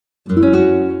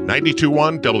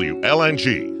92.1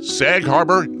 WLNG, Sag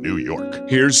Harbor, New York.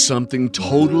 Here's something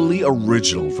totally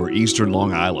original for Eastern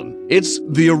Long Island. It's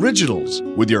The Originals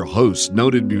with your host,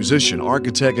 noted musician,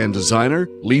 architect, and designer,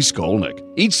 Lee Skolnick.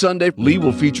 Each Sunday, Lee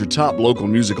will feature top local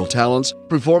musical talents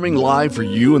performing live for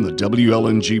you in the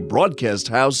WLNG Broadcast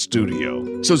House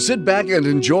studio. So sit back and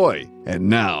enjoy. And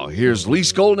now, here's Lee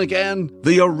Skolnick and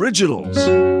The Originals.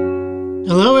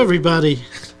 Hello, everybody.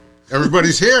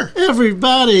 Everybody's here.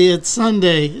 Everybody, it's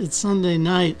Sunday. It's Sunday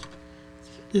night.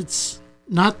 It's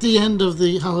not the end of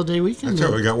the holiday weekend. That's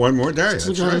right. We got one more day.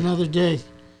 We got another day.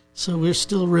 So we're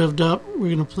still revved up.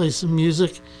 We're going to play some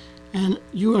music. And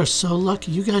you are so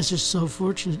lucky. You guys are so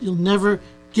fortunate. You'll never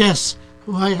guess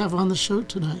who I have on the show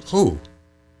tonight. Who?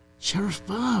 Sheriff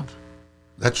Bob.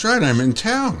 That's right. I'm in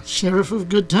town. Sheriff of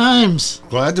Good Times.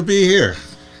 Glad to be here.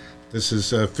 This is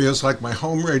feels like my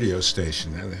home radio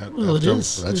station. Well, it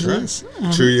is. That's it right. Is.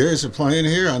 2 years of playing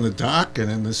here on the dock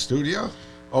and in the studio.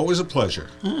 Always a pleasure.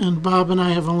 And Bob and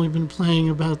I have only been playing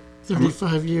about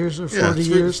 35 years or 40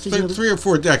 years together. 3 or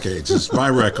 4 decades is my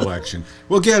recollection.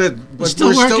 We'll get it. But we're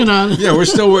still working on it. Yeah, we're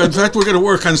still. In fact, we're going to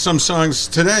work on some songs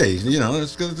today. You know,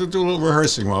 let's do a little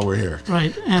rehearsing while we're here.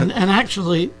 Right. And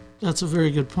actually, that's a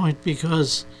very good point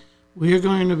because we are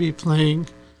going to be playing,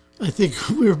 I think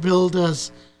we're billed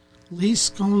as Lee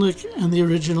Skolnick and the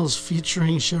Originals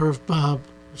featuring Sheriff Bob.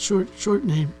 Short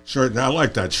name. Short. I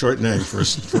like that short name for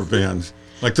a band,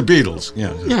 like the Beatles.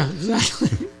 Yeah. Yeah,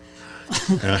 exactly.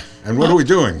 And what are we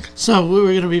doing? So we were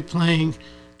going to be playing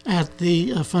at the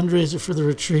fundraiser for the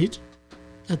retreat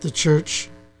at the church,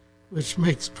 which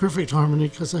makes perfect harmony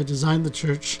because I designed the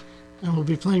church, and we'll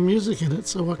be playing music in it.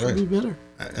 So what could be better?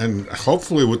 And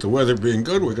hopefully, with the weather being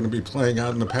good, we're going to be playing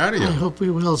out in the patio. I hope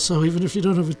we will. So even if you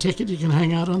don't have a ticket, you can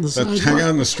hang out on the sidewalk. Hang out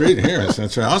on the street here.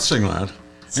 That's right. I'll sing loud.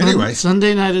 Anyway.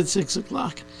 Sunday night at 6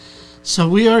 o'clock. So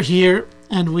we are here,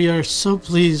 and we are so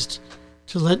pleased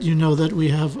to let you know that we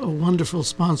have a wonderful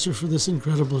sponsor for this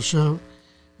incredible show,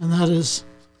 and that is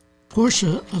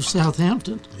Porsche of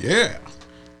Southampton. Yeah.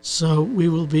 So we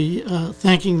will be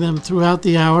thanking them throughout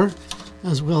the hour,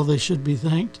 as well they should be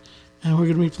thanked. And we're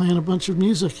going to be playing a bunch of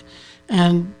music.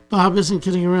 And Bob isn't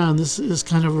kidding around. This is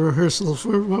kind of a rehearsal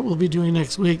for what we'll be doing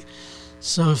next week.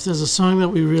 So if there's a song that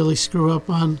we really screw up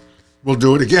on, we'll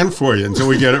do it again for you until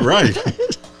we get it right.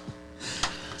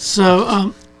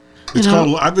 So, it's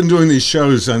called, I've been doing these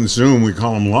shows on Zoom. We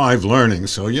call them live learning.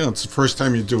 So, it's the first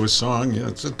time you do a song.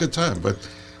 It's a good time. But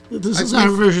this is our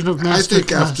version of master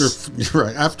class.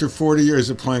 After 40 years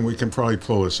of playing, we can probably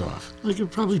pull this off. I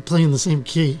could probably play in the same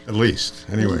key. At least.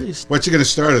 Anyway, what you going to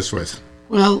start us with?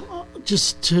 Well,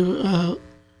 just to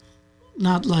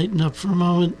not lighten up for a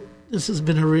moment, this has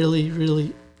been a really,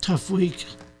 really tough week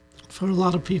for a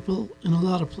lot of people in a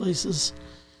lot of places.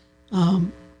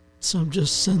 Some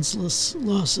just senseless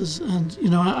losses. And,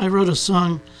 I wrote a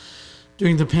song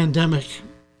during the pandemic,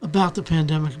 about the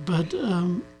pandemic, but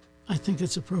I think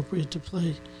it's appropriate to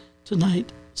play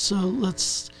tonight. So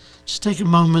let's just take a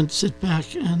moment, sit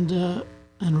back, and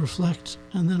reflect,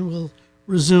 and then we'll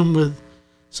resume with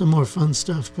some more fun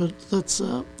stuff. But let's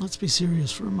be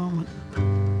serious for a moment.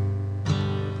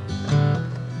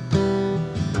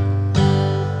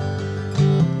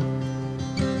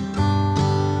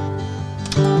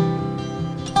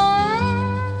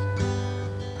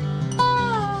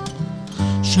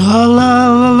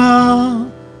 Sha-la-la-la,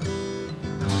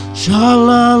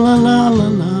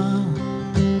 sha-la-la-la-la-la,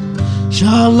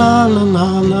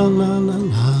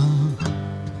 sha-la-la-la-la-la-la,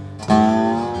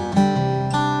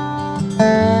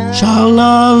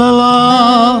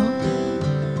 sha-la-la-la,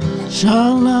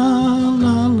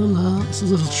 sha-la-la-la-la. It's a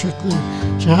little trick there.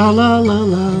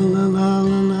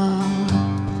 Sha-la-la-la-la-la-la.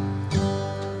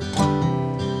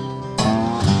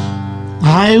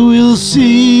 I will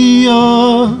see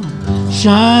your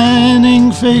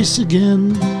shining face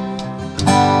again.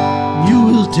 You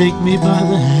will take me by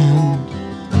the hand,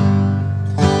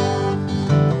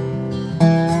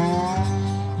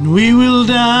 and we will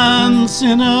dance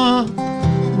in a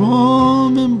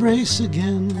warm embrace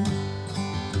again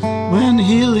when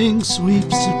healing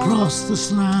sweeps across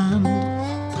this land.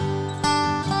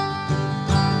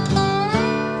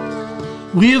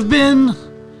 We have been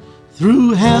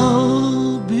through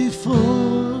hell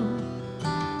before,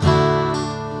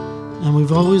 and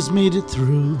we've always made it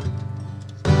through.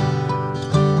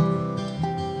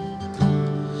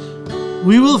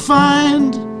 We will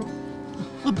find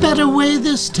a better way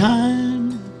this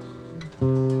time,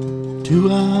 to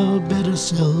our better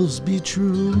selves be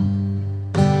true.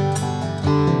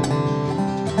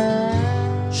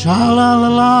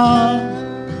 Sha-la-la-la,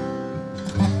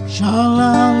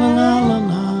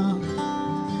 sha-la-la-la-la-la,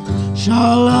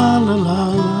 Sha la la la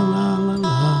la la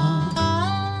la.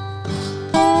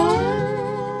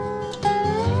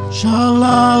 Sha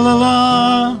la la la.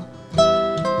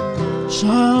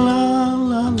 Sha la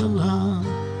la la la.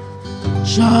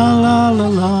 Sha la la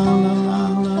la la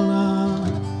la la.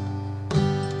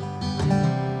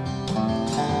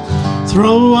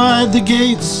 Throw wide the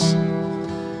gates.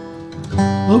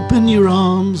 Open your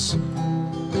arms.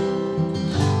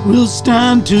 We'll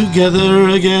stand together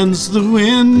against the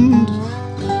wind.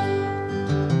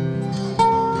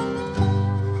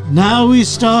 Now we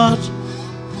start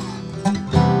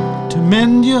to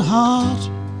mend your heart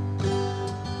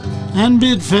and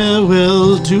bid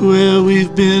farewell to where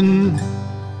we've been.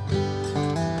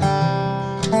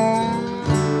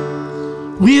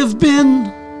 We have been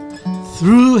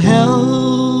through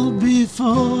hell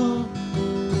before.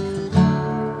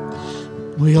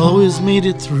 We always made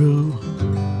it through.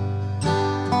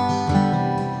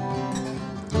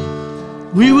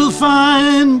 We will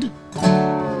find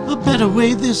a better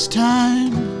way this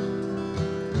time,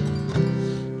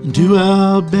 and to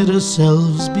our better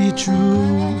selves be true.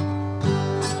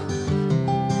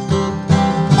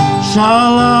 Sha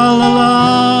la la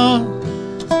la,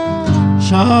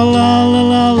 sha la la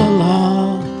la la la,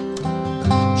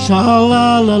 sha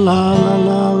la la la la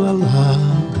la la la.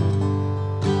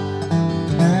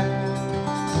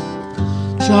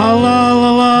 Sha la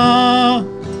la la,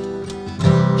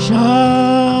 sha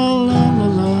la la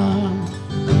la,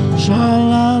 sha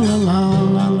la la la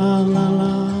la la la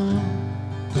la.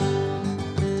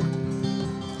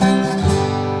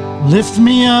 Lift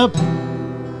me up,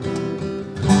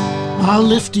 I'll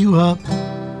lift you up.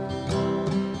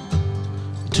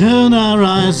 Turn our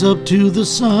eyes up to the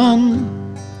sun.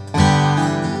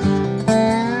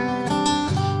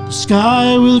 The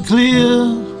sky will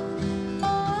clear,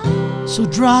 so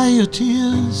dry your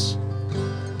tears.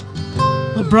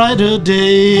 A brighter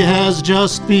day has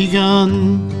just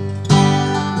begun.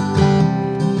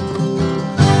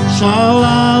 Sha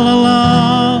la la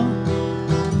la,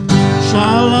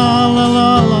 sha la la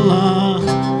la la la,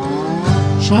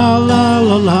 sha la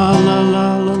la la la la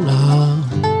la la,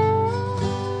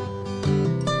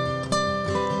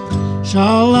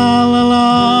 sha la la la,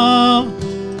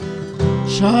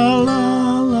 sha la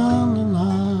la la la.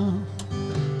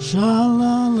 Sha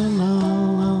la la la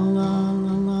la la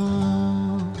la la.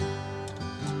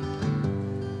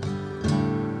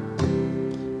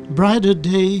 Brighter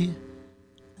day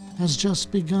has just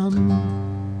begun.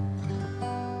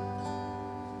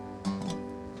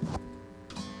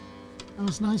 That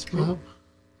was nice, Bob.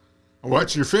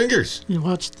 Watch your fingers. You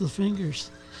watched the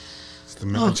fingers. It's the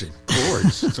magic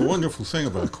chords. It's a wonderful thing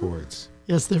about chords.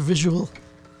 Yes, they're visual.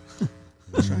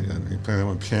 You play them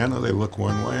on piano, they look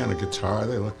one way. On a guitar,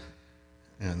 they look...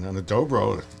 And on a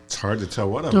dobro, it's hard to tell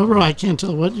what I'm doing. Dobro, I can't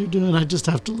tell what you're doing. I just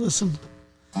have to listen.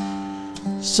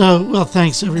 So, well,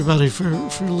 thanks, everybody, for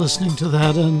listening to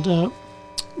that. And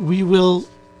we will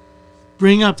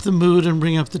bring up the mood and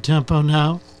bring up the tempo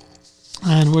now.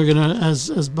 And we're going to,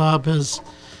 as Bob has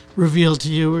revealed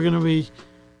to you, we're going to be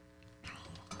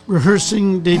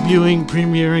rehearsing, debuting,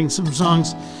 premiering some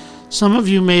songs. Some of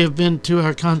you may have been to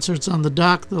our concerts on the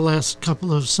dock the last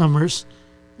couple of summers,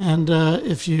 and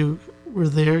if you were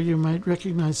there, you might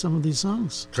recognize some of these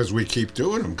songs. Because we keep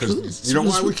doing them. Because you know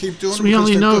why we keep doing them? We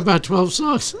only know about 12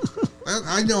 songs.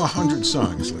 I know 100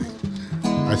 songs, Lee.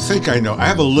 I think I know. I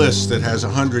have a list that has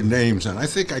 100 names, and I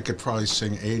think I could probably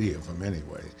sing 80 of them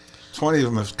anyway. 20 of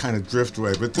them have kind of drift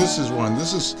away, but this is one.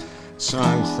 This is a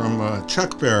song from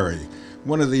Chuck Berry,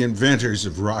 one of the inventors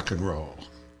of rock and roll.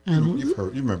 And you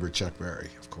remember Chuck Berry,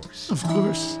 of course. Of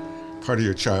course. Part of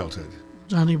your childhood.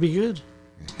 Johnny B. Good.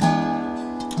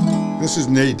 This is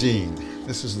Nadine.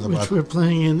 This is which we're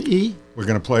playing in E. We're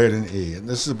going to play it in E. And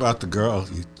this is about the girl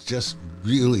you just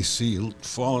really see, you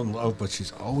fall in love, but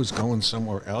she's always going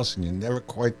somewhere else and you never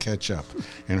quite catch up.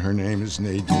 And her name is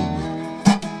Nadine.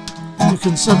 You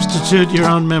can substitute your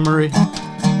own memory.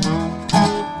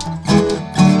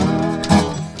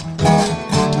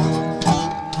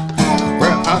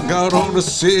 I got on a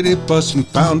city bus and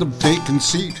found a vacant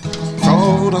seat.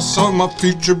 Thought I saw my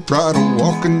future bride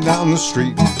walking down the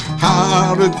street.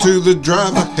 Howdy to the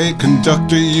driver, hey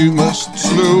conductor, you must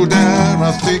slow down.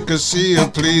 I think I see her,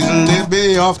 please let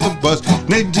me off the bus.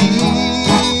 Nadine,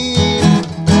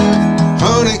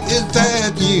 honey, is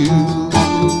that you?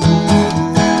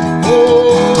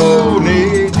 Oh,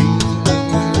 Nadine,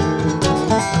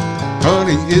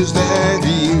 honey, is that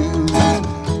you?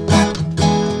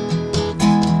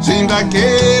 Seems like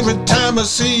every time I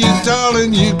see you,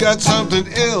 darling, you got something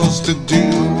else to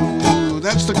do.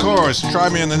 That's the chorus. Try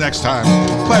me in the next time.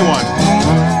 Play one.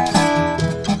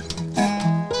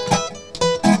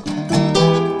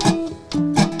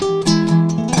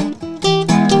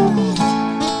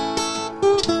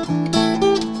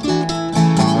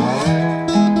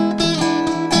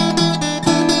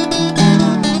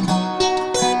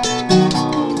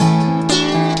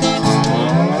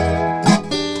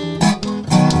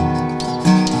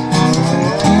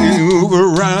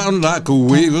 like a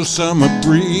wave of summer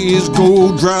breeze.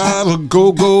 Go driver,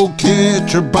 go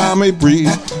catch a balmy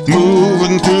breeze.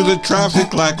 Moving through the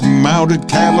traffic like a mounted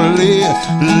cavalier,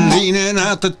 leaning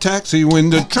out the taxi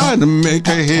window trying to make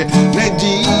a hit.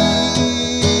 Nadine,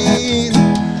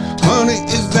 honey,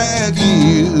 is that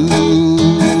you?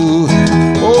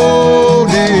 Oh,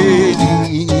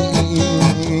 Nadine,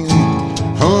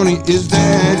 honey, is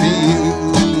that you?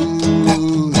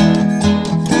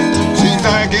 Seems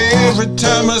like every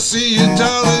time I see you,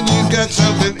 darling, you got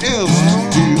something else to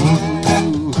do.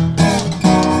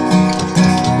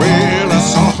 Well, I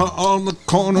saw her on the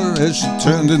corner as she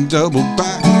turned and doubled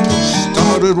back.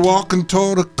 Started walking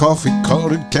toward a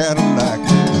coffee-colored Cadillac.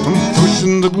 I'm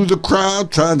pushing through the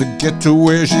crowd, trying to get to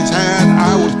where she's at.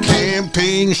 I was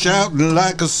campaign shouting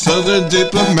like a southern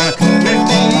diplomat.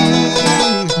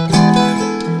 Nadine,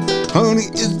 honey,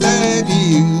 is that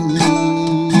you?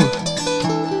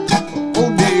 Oh,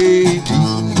 Nadine,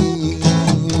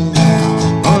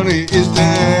 honey, is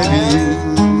that you?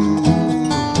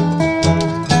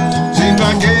 Seems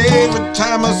like every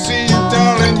time I see you,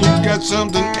 darling, you got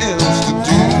something else to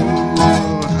do.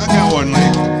 I got one,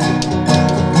 lady.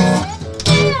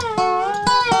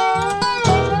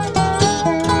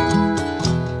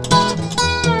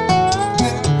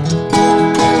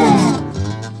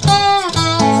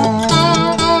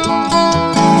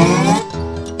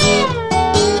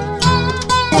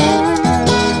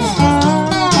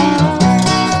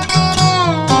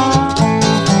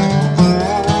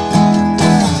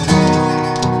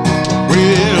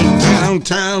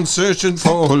 Downtown searching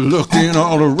for her, looking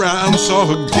all around. Saw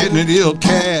her getting an ill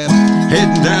cab,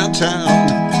 heading downtown.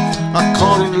 I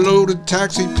caught a loaded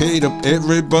taxi, paid up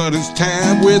everybody's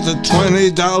tab with a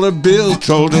 $20 bill.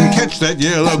 Told him, catch that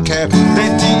yellow cab.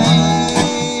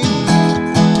 Nadine,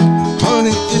 honey,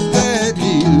 is that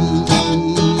you?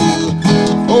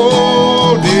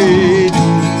 Oh, Nadine,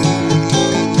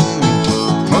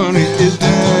 honey, is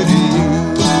that you?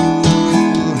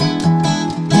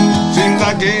 Seems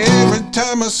like every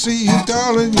time I see you,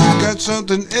 darling, you got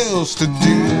something else to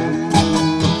do.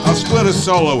 I'll split a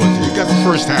solo with you. You got the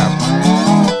first half.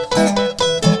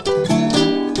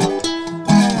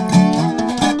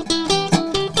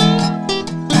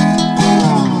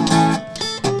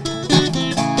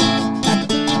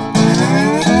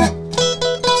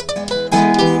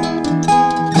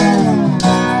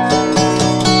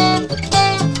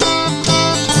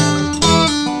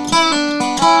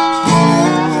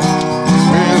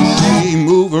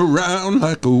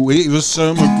 Like a wave of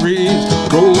summer breeze.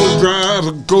 Go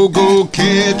driver, go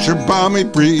catch a balmy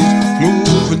breeze.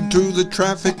 Moving through the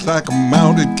traffic like a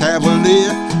mounted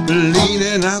cavalier,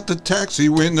 leaning out the taxi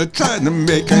window trying to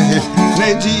make a hit.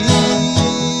 Nadine,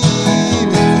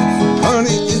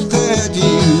 honey, is that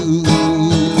you?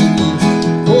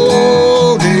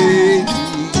 Oh, Nadine,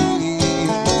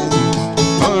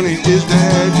 honey, is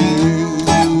that you?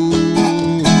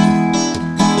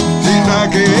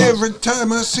 Like every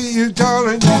time I see you,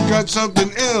 darling, you got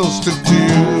something else to do.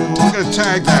 We're gonna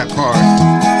tag that part.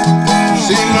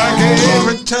 Seems like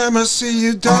every time I see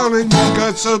you, darling, you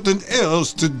got something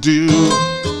else to do.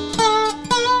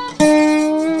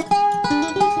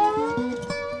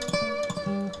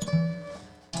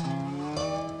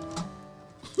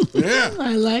 Yeah,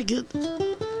 I like it.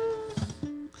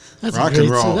 That's rock a great and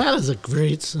roll. song. That is a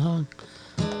great song.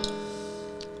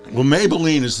 Well,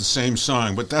 Maybelline is the same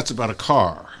song, but that's about a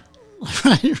car.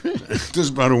 Right. This is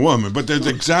about a woman, but they're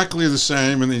exactly the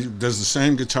same, and he does the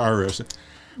same guitar riffs.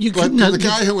 You But could not the get-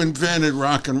 guy who invented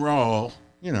rock and roll,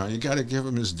 you know, you got to give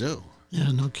him his due.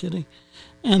 Yeah, no kidding.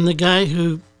 And the guy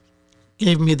who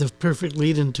gave me the perfect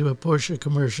lead into a Porsche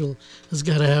commercial has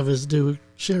got to have his due,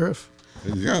 Sheriff.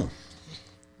 There you go.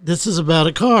 This is about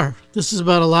a car. This is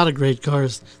about a lot of great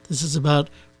cars. This is about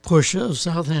Porsche of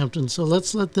Southampton. So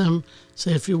let's let them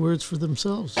say a few words for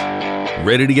themselves.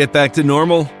 Ready to get back to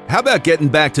normal? How about getting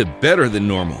back to better than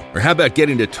normal? Or how about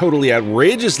getting to totally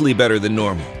outrageously better than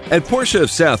normal? At Porsche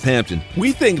of Southampton,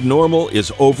 we think normal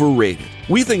is overrated.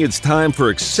 We think it's time for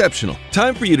exceptional.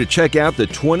 Time for you to check out the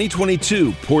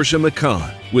 2022 Porsche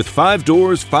Macan. With 5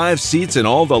 doors, 5 seats, and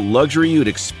all the luxury you'd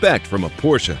expect from a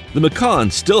Porsche, the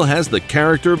Macan still has the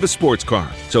character of a sports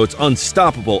car. So it's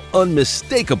unstoppable,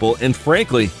 unmistakable, and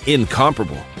frankly,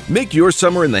 incomparable. Make your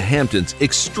summer in the Hamptons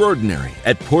extraordinary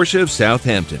at Porsche of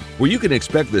Southampton, where you can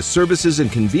expect the services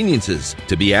and conveniences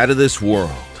to be out of this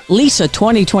world. Lease a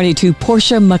 2022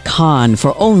 Porsche Macan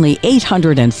for only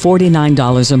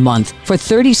 $849 a month for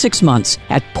 36 months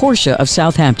at Porsche of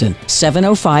Southampton,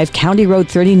 705 County Road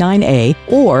 39A,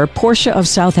 or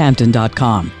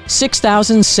PorscheofSouthampton.com.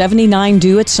 $6,079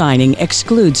 due at signing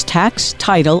excludes tax,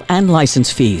 title, and license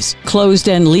fees.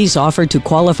 Closed-end lease offered to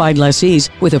qualified lessees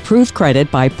with approved credit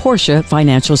by Porsche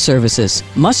Financial Services.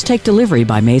 Must take delivery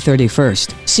by May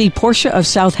 31st. See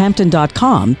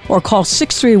PorscheofSouthampton.com or call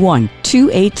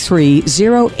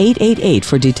 631-283-0888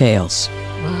 for details.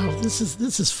 Wow, this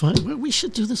is fun. Well, we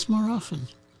should do this more often.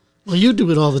 Well, you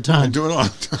do it all the time. I do it all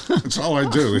the time. That's all I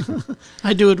do.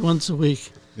 I do it once a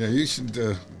week. Yeah, you should.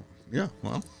 Yeah,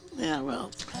 well. Yeah, well.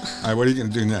 All right, what are you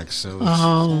going to do next? So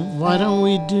why don't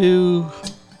we do...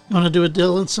 You want to do a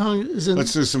Dylan song?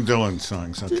 Let's do some Dylan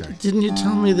songs, okay. Didn't you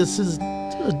tell me this is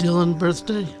a Dylan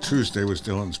birthday? Tuesday was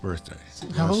Dylan's birthday.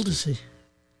 How old is he?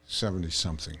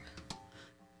 70-something.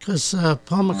 Because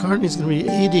Paul McCartney's going to be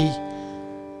 80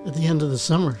 at the end of the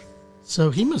summer.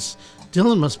 So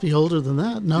Dylan must be older than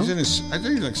that, no? I think he's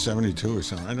like 72 or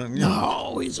something. I don't know.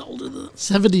 No, he's older than that.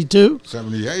 72?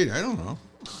 78, I don't know.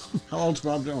 How old's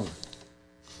Bob Dylan?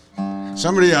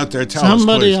 Somebody out there, tell us,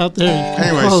 Somebody please. out there.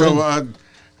 Anyway,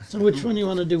 so which one do you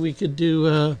want to do? We could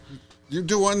do... you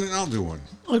do one and I'll do one.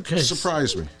 Okay.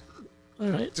 Surprise me. All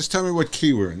right. Just tell me what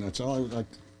key we're in. That's all.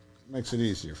 Makes it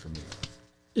easier for me.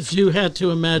 If you had to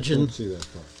imagine See that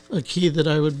part. a key that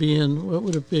I would be in, what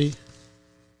would it be?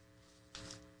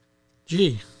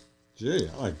 G. G,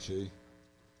 I like G.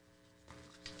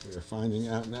 We're finding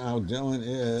out now Dylan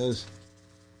is...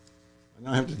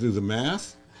 Now I have to do the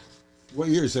math. What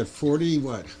year is that? 40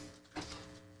 what?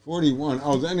 41.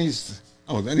 Then he's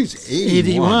 81.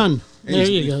 81. There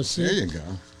you go. See? There you go.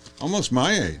 Almost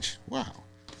my age. Wow.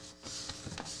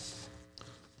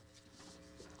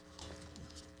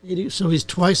 80, so he's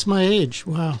twice my age.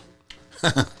 Wow.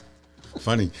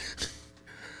 Funny.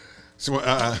 So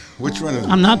which one of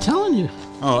them? I'm not telling you.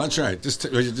 Oh, that's right.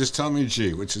 Just tell me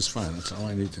G, which is fine. That's all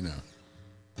I need to know.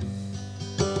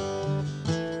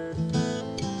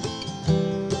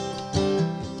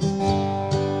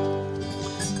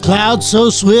 Clouds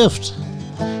so swift,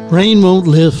 rain won't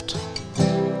lift,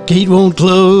 gate won't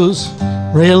close,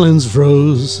 railings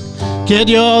froze. Get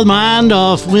your mind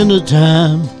off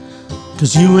wintertime,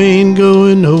 'cause you ain't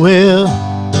going nowhere.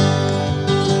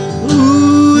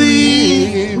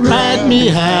 Ooh, ride me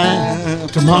high.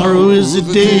 Tomorrow is the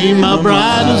day my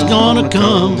bride is gonna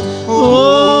come.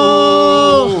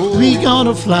 Oh, we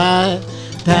gonna fly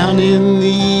down in the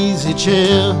easy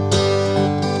chair.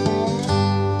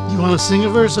 You want to sing a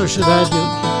verse or should I do it?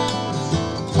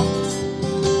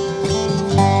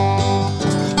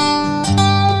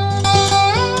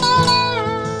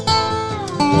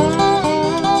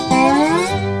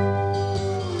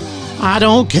 I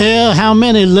don't care how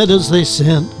many letters they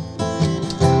sent.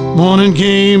 Morning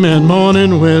came and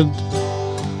morning went.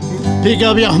 Pick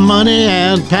up your money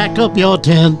and pack up your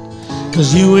tent,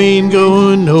 'cause you ain't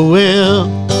going nowhere.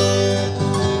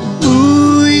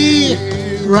 Ooh,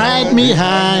 ride me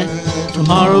high.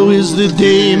 Tomorrow is the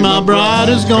day my bride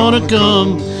is gonna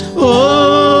come.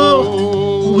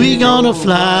 Oh, we gonna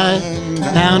fly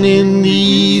down in the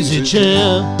easy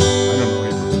chair.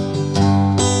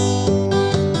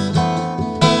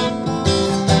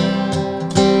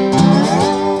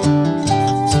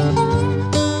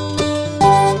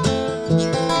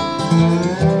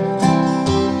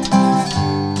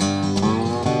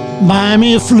 Buy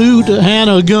me a flute and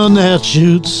a gun that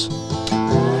shoots,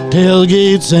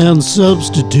 tailgates and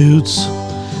substitutes.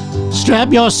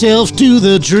 Strap yourself to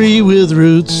the tree with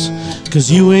roots, 'cause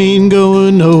you ain't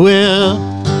going nowhere.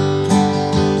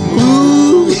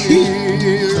 Ooh,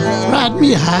 ride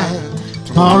me high.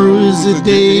 Tomorrow is the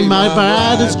day my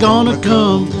bride is gonna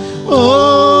come.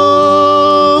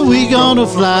 Oh, we gonna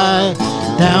fly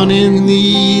down in the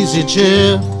easy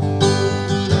chair.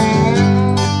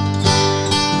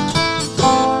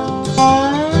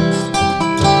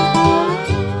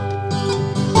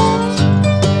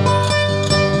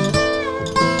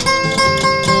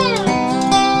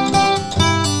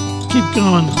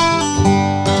 Going.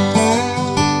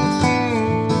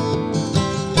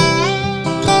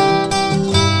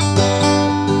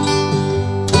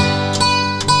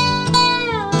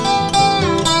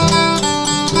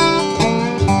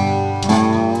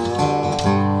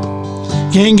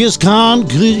 Genghis Khan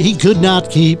he could not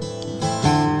keep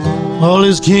all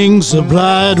his kings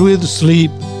supplied with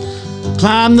sleep.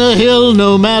 Climb the hill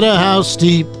no matter how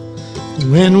steep.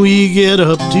 When we get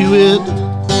up to it,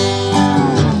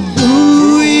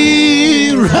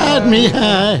 ride me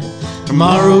high.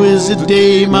 Tomorrow is the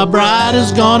day my bride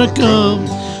is gonna come.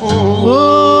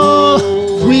 Oh,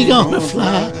 we gonna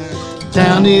fly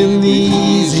down in the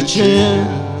easy chair.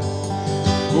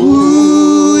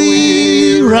 Ooh,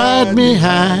 ride me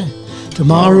high.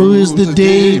 Tomorrow is the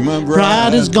day my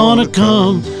bride is gonna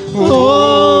come.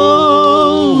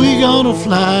 Oh, we gonna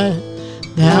fly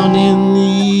down in the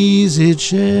easy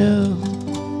chair.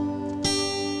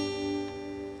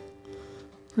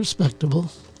 Respectable.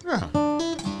 Yeah.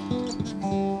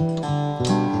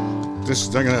 This is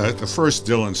the first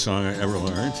Dylan song I ever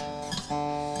learned.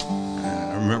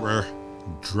 I remember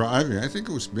driving, I think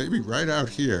it was maybe right out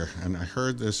here, and I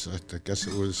heard this, I guess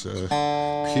it was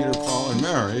Peter, Paul, and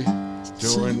Mary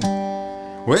doing,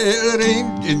 well, it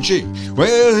ain't, in G,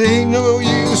 well, it ain't no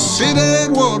use sit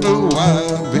and wonder why,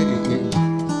 babe,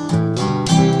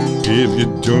 if you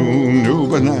don't know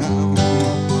by now.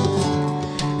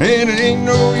 And it ain't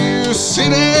no use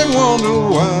sit and wonder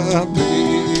why,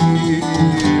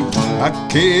 babe, I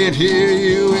can't hear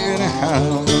you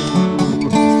anyhow.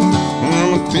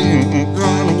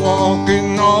 I'm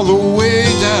walking all the way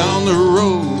down the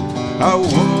road. I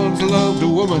once loved a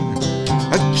woman,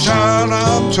 a child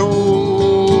I'm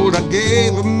told. I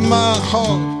gave her my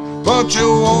heart, but you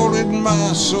wanted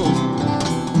my soul.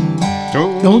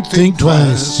 Don't think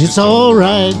twice, it's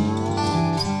alright.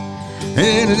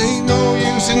 And it ain't no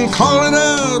use in calling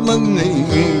out my name,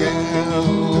 gal,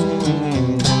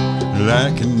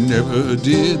 like I never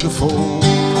did before.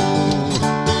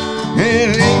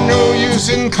 And it ain't no use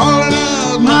in calling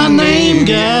out my name,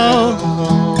 gal,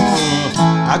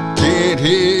 I can't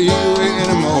hear you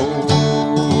anymore.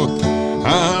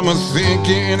 I'm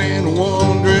a-thinking and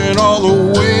wondering all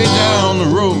the way down the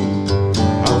road.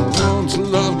 I once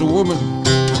loved a woman,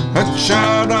 a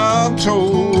child I'm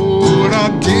told. I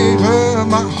gave her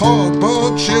my heart,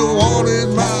 but she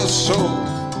wanted my soul.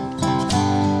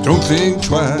 Don't think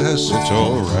twice, it's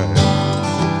alright.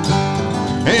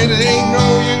 And it ain't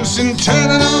no use in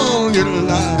turning on your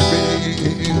light,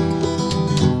 babe,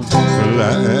 the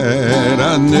light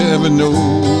I never know.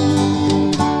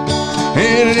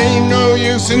 And it ain't no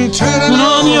use in turning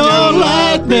on your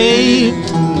light, babe,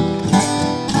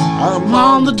 I'm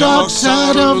on the dark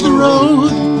side of the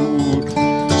road.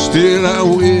 Still I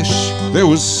wish there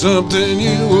was something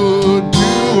you would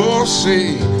do or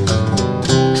say.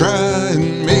 Try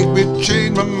and make me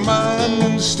change my mind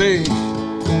and stay.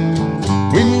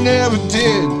 We never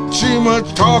did too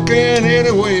much talking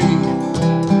anyway.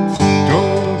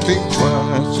 Don't think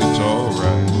twice, it's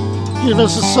alright. Give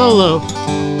us a solo.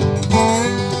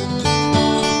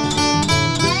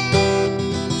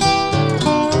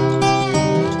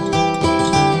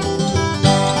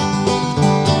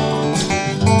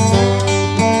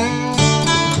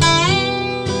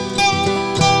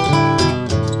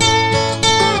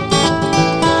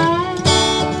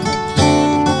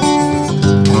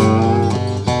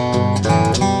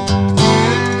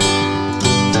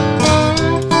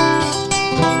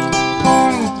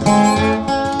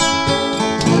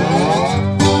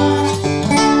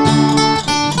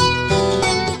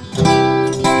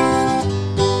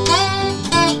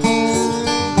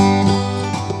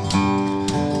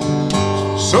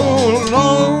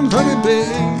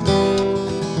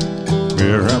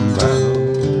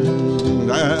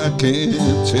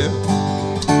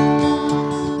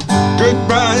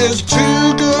 Goodbye is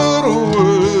too good a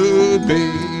word,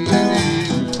 babe,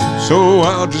 so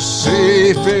I'll just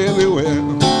say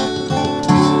farewell.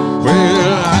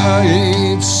 Well, I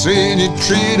ain't saying you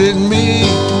treated me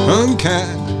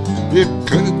unkind. You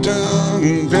could have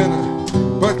done better,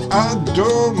 but I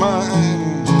don't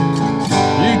mind.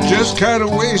 You just kind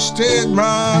of wasted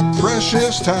my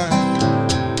precious time.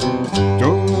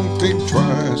 Don't think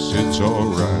twice, it's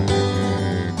alright.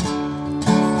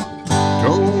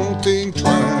 Don't think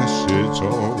twice, it's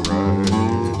alright.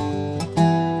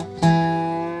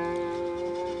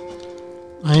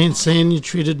 I ain't saying you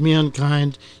treated me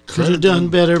unkind. Could have done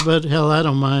better, but hell, I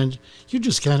don't mind. You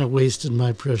just kind of wasted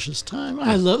my precious time.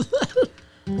 I love that.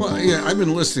 Well, yeah, I've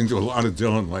been listening to a lot of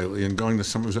Dylan lately and going to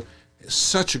some of his. He's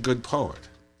such a good poet.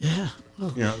 Yeah.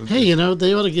 Well, You know, hey,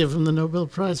 they ought to give him the Nobel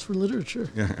Prize for Literature.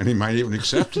 Yeah, and he might even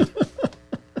accept it.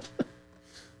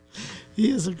 He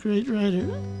is a great writer.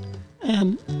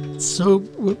 And so,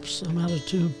 whoops, I'm out of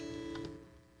tune.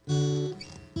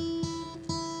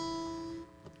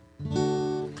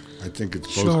 I think it's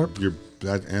both Sharp.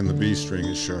 that and the B string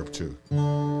is sharp too.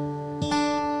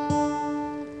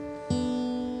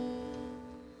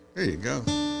 There you go.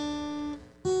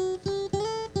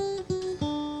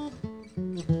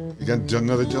 You got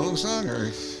another Dylan song, or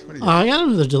what do you? I got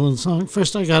another Dylan song.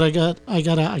 First, I got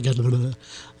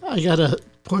a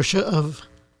Portia of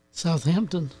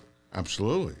Southampton.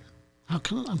 Absolutely. How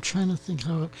can I'm trying to think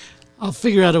how I'll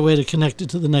figure out a way to connect it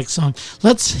to the next song.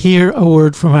 Let's hear a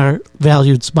word from our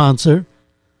valued sponsor,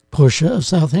 Porsche of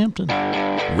Southampton.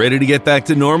 Ready to get back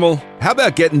to normal? How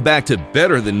about getting back to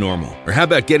better than normal? Or how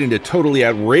about getting to totally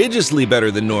outrageously better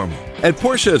than normal? At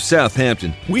Porsche of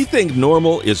Southampton, we think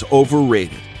normal is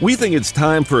overrated. We think it's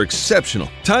time for exceptional.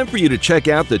 Time for you to check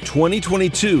out the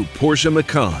 2022 Porsche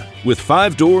Macan. With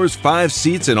 5 doors, 5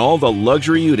 seats, and all the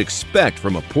luxury you'd expect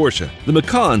from a Porsche, the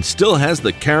Macan still has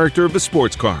the character of a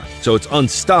sports car. So it's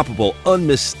unstoppable,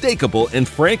 unmistakable, and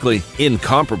frankly,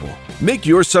 incomparable. Make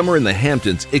your summer in the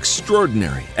Hamptons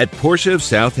extraordinary at Porsche of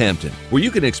Southampton, where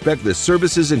you can expect the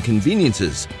services and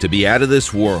conveniences to be out of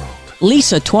this world.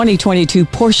 Lease a 2022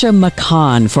 Porsche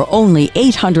Macan for only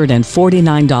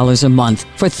 $849 a month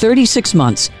for 36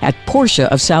 months at Porsche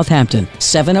of Southampton,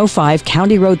 705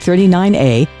 County Road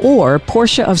 39A, or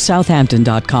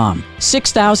PorscheofSouthampton.com.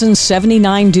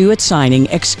 $6,079 due at signing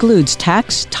excludes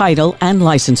tax, title, and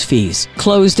license fees.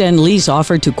 Closed-end lease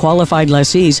offered to qualified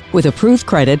lessees with approved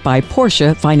credit by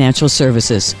Porsche Financial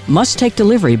Services. Must take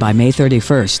delivery by May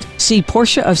 31st. See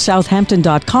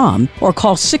PorscheofSouthampton.com or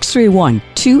call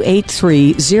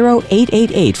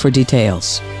 631-283-0888 for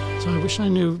details. So I wish I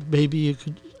knew maybe you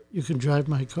could drive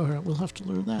my car. We'll have to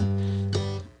learn that,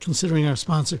 considering our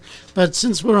sponsor. But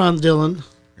since we're on Dylan,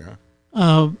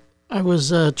 I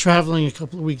was traveling a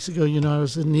couple of weeks ago. I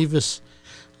was in Nevis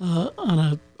on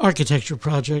an architecture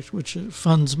project, which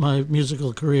funds my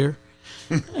musical career.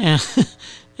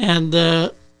 and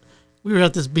we were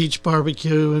at this beach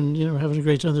barbecue and, having a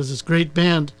great time. There's this great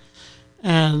band.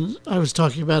 And I was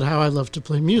talking about how I love to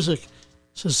play music.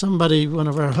 So one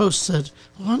of our hosts said,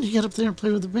 well, why don't you get up there and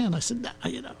play with the band? I said, nah,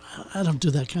 I don't do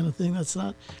that kind of thing. That's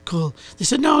not cool. They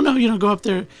said, no, go up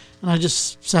there. And I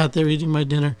just sat there eating my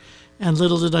dinner. And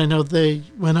little did I know they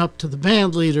went up to the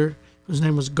band leader, whose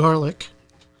name was Garlic,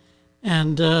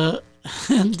 and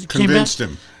convinced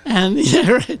him. And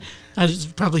right. I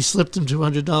just probably slipped him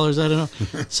 $200. I don't know.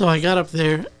 So I got up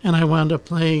there and I wound up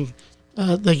playing.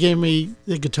 They gave me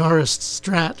the guitarist's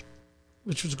Strat,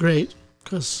 which was great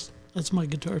because that's my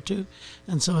guitar too.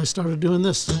 And so I started doing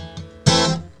this.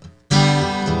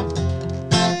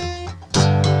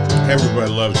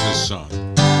 Everybody loves this song.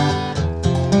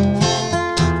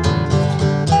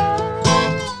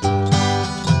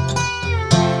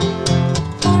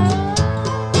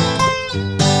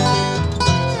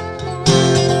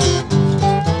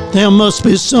 There must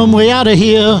be some way out of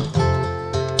here,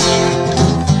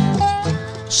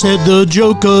 said the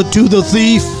joker to the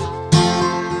thief.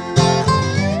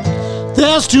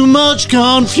 There's too much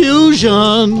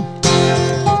confusion,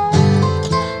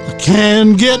 I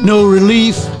can't get no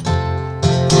relief.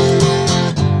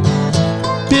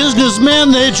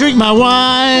 Businessmen, they drink my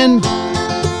wine,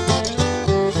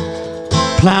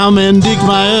 plowmen dig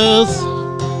my earth.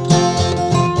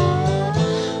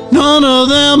 None of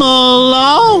them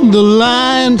along the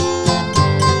line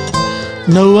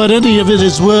know what any of it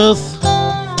is worth.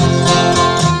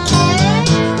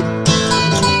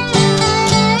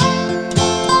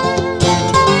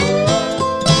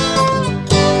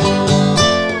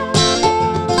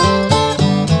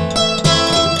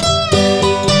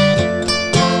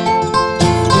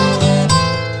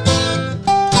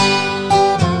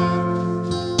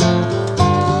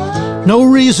 No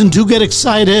reason to get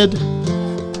excited,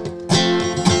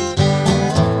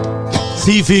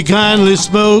 thief, he kindly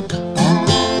spoke.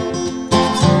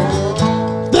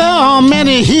 There are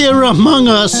many here among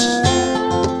us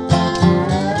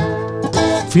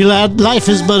feel that life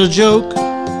is but a joke.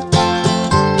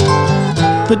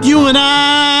 But you and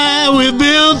I, we've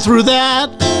been through that,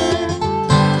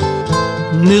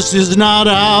 and this is not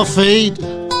our fate.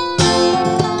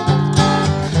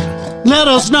 Let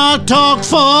us not talk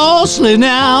falsely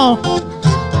now,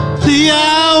 the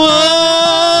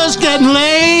hour's getting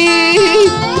late.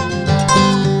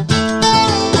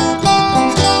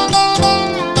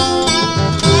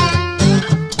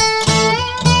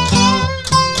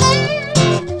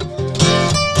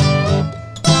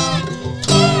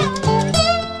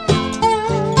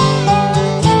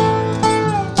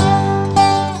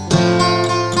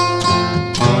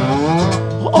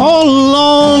 All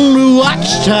along the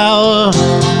watchtower,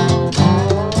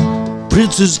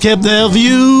 princes kept their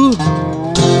view.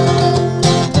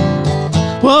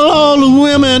 Well, all the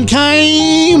women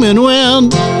came and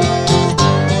went,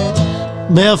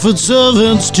 barefoot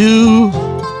servants too.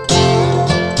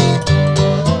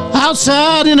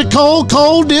 Outside in the cold,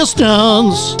 cold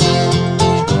distance,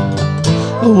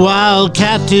 a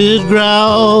wildcat did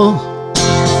growl.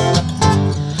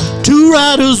 Two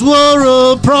riders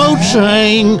were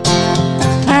approaching,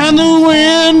 and the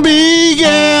wind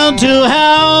began to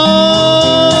howl.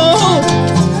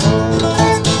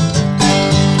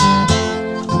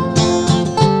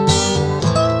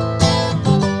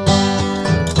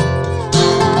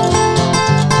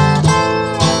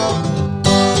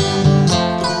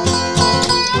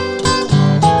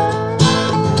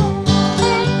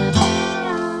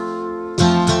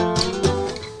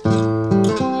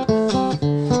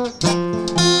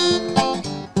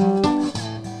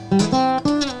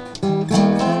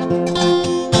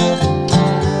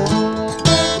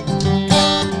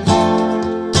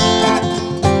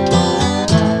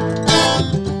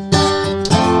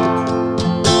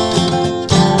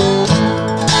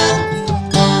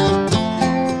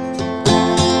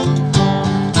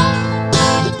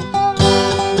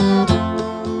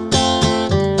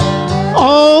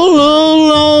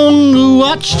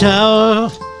 watchtower.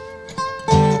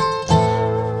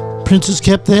 Princes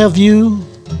kept their view.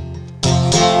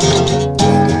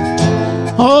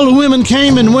 All the women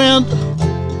came and went,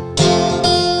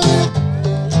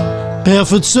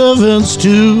 barefoot servants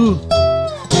too.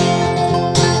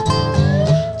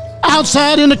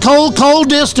 Outside in the cold, cold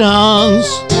distance,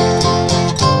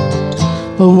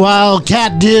 a wild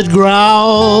cat did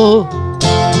growl.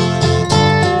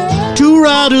 Two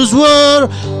riders were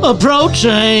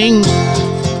approaching,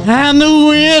 and the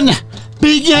wind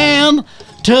began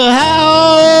to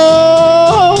howl.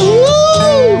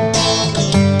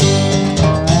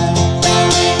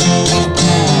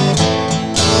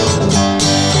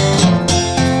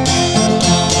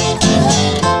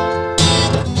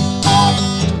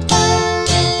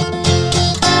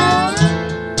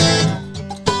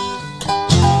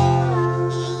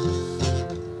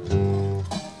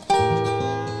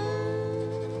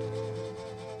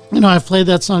 You know, I've played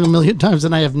that song a million times,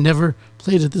 and I have never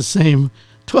played it the same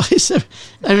twice. I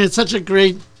mean, it's such a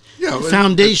great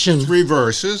foundation. It's 3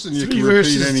 verses, and you Three can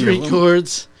verses, repeat any 3 of them.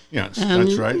 chords. Yes, And,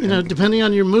 that's right. You know, depending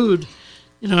on your mood,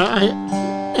 you know,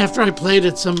 after I played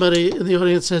it, somebody in the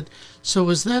audience said, "So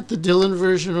was that the Dylan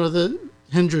version or the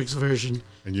Hendrix version?"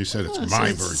 And you said it's I my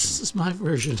said, version. It's my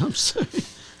version. I'm sorry.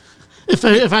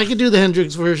 If I could do the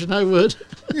Hendrix version, I would.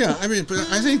 Yeah, I mean, but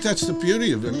I think that's the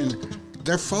beauty of it. I mean,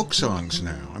 they're folk songs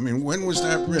now. I mean, when was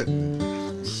that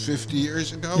written? 50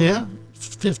 years ago? Yeah,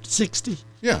 50, 60.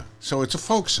 Yeah, so it's a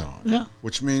folk song. Yeah.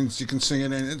 Which means you can sing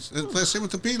it, and it's let's say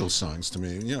with the Beatles songs to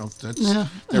me. You know, that's Yeah,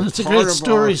 they're and it's a part great of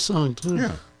story our- song too.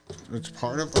 Yeah, it's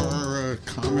part of our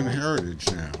common heritage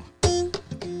now.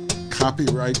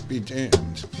 Copyright be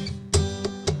damned.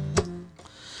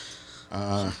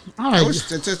 All right.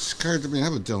 That's occurred to me. I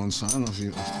have a Dylan song. I don't know if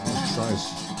you try. It's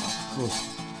a little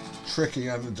tricky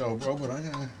on the dobro, but I'm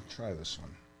gonna try this one.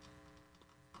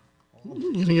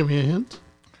 You gonna give me a hint?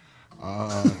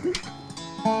 I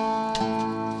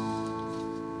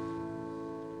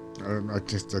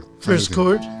just First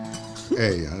chord.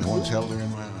 A. I once held her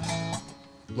in my arms.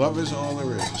 Love is all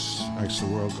there is. Makes the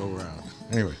world go round.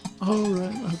 Anyway, All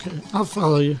right. Okay. I'll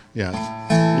follow you. yeah,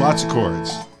 lots of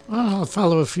chords. I'll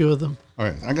follow a few of them. All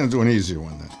right, I'm going to do an easier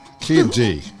one then. Key of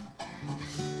D.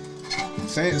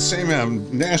 Same album.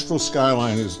 Nashville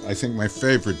Skyline is, I think, my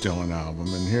favorite Dylan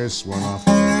album. And here's one off.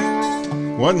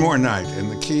 One More Night in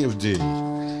the key of D.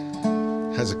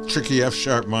 Has a tricky F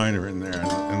sharp minor in there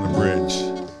in the bridge.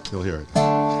 You'll hear it.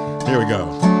 Here we go.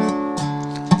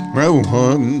 Well,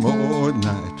 one more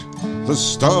night. The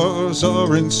stars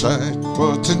are in sight.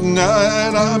 But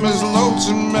tonight I'm as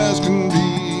lonesome as can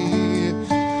be.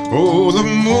 Oh, the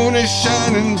moon is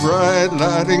shining bright,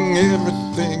 lighting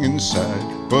everything in sight.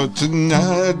 But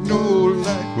tonight no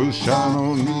light will shine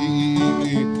on me.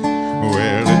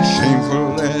 Well, it's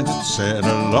shameful and it's sad.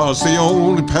 I lost the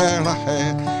only pal I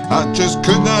had. I just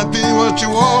could not be what you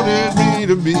wanted me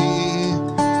to be.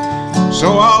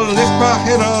 So I'll lift my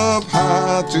head up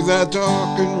high to that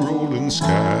dark and rolling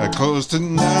sky. 'Cause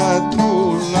tonight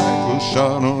no light will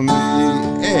shine on me.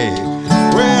 Hey.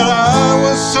 Well, I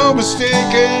was so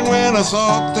mistaken when I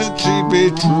thought that she'd be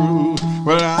true.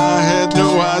 Well, I had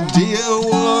no idea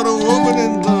what a woman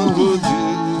in love would do.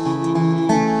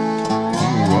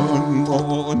 One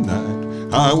more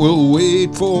night, I will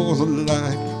wait for the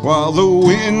light while the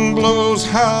wind blows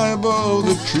high above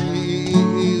the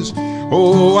trees.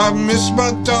 Oh, I miss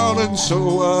my darling,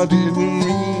 so I didn't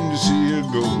mean to see her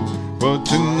go. But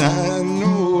tonight,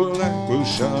 no light will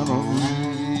shine on me.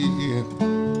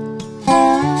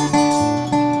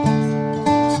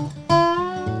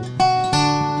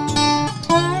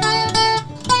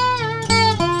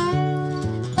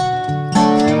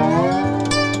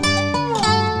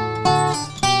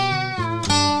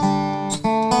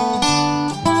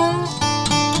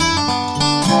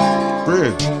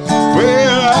 Bridge.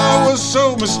 Well, I was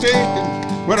so mistaken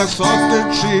when I thought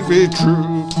that she'd be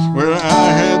true. Well,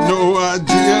 I had no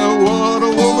idea what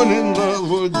a woman in love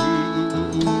would do.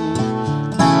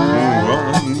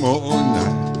 One more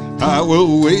night, I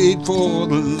will wait for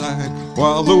the light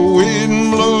while the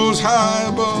wind blows high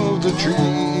above the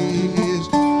trees.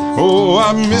 Oh,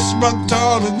 I miss my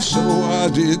darling, so I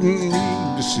didn't mean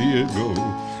to see her go.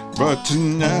 But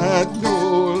tonight,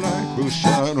 no light will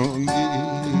shine on me.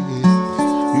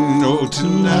 No,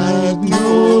 tonight,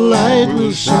 no light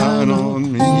will shine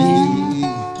on me.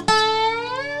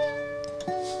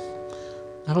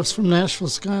 That was from Nashville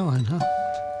Skyline, huh?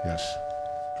 Yes.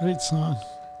 Great song.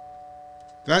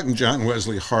 That and John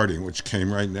Wesley Harding, which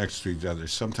came right next to each other.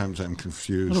 Sometimes I'm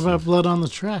confused. What about Blood on the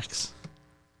Tracks?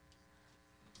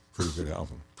 Pretty good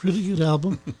album. Pretty good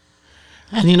album.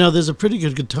 And you know, there's a pretty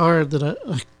good guitar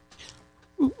that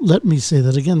let me say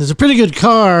that again. There's a pretty good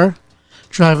car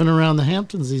driving around the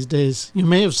Hamptons these days. You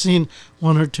may have seen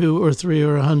 1 or 2 or 3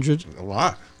 or 100. A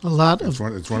lot. A lot It's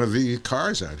of. one of the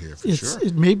cars out here, for sure.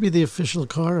 It may be the official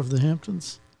car of the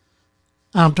Hamptons.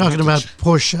 I'm talking about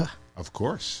Porsche, Of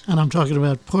course. and I'm talking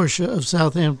about Porsche of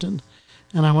Southampton,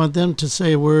 and I want them to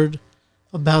say a word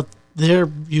about their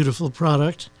beautiful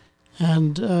product,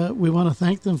 and we want to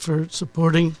thank them for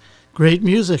supporting great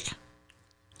music.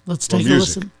 Let's take a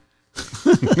music.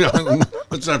 listen.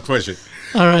 Let's not push it.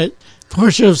 All right,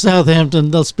 Porsche of Southampton,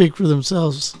 they'll speak for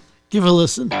themselves. Give a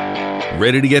listen.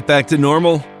 Ready to get back to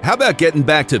normal? How about getting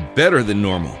back to better than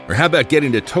normal? Or how about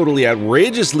getting to totally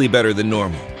outrageously better than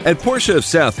normal? At Porsche of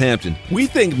Southampton, we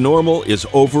think normal is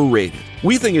overrated.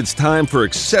 We think it's time for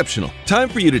exceptional. Time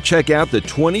for you to check out the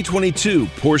 2022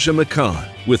 Porsche Macan.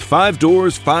 With 5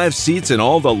 doors, 5 seats, and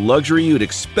all the luxury you'd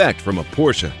expect from a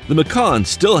Porsche, the Macan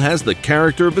still has the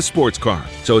character of a sports car.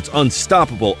 So it's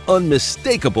unstoppable,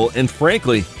 unmistakable, and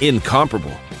frankly,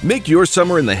 incomparable. Make your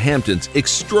summer in the Hamptons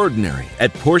extraordinary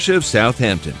at Porsche of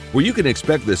Southampton, where you can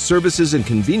expect the services and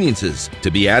conveniences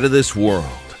to be out of this world.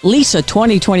 Lease a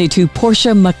 2022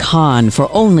 Porsche Macan for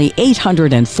only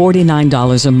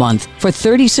 $849 a month for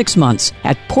 36 months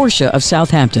at Porsche of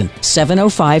Southampton,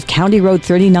 705 County Road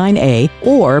 39A,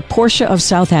 or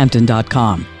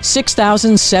PorscheofSouthampton.com.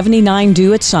 $6,079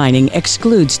 due at signing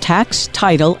excludes tax,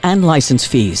 title, and license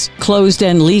fees.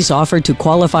 Closed-end lease offered to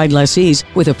qualified lessees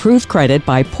with approved credit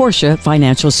by Porsche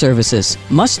Financial Services.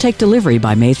 Must take delivery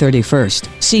by May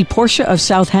 31st. See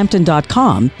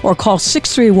PorscheofSouthampton.com or call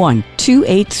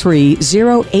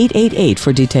 631-283-0888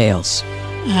 for details.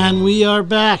 And we are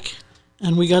back,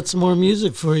 and we got some more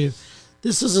music for you.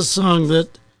 This is a song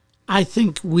that I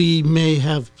think we may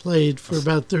have played for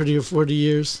about 30 or 40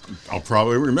 years. I'll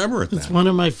probably remember it It's then. one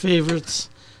of my favorites.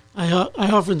 I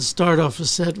often start off a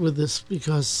set with this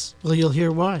because, well, you'll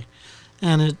hear why.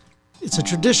 And it's a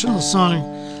traditional song,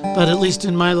 but at least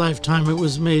in my lifetime, it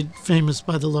was made famous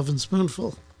by the Lovin'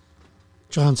 Spoonful,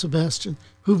 John Sebastian,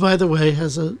 who, by the way,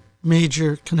 has a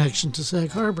major connection to Sag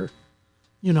Harbor.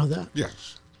 You know that.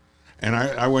 Yes. And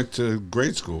I went to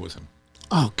grade school with him.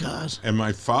 Oh, God. And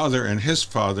my father and his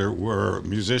father were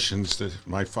musicians. That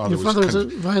my father Your father was a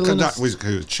violinist? he was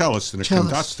a cellist and a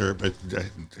Cellist. conductor, but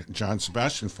John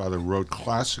Sebastian's father wrote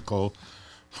classical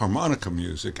harmonica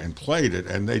music and played it,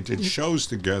 and they did shows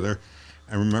together.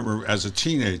 I remember as a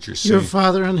teenager seeing... Your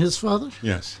father and his father?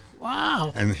 Yes.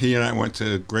 Wow. And he and I went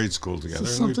to grade school together.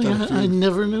 This is and we've something done a I few,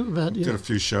 never knew about you. did a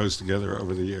few shows together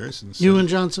over the years. And You so- and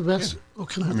John Sebastian? Oh,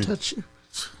 can I mean- touch you?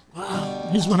 Wow.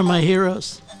 He's one of my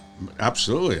heroes.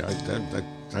 Absolutely.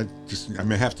 I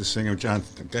may have to sing him, John.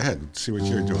 Go ahead and see what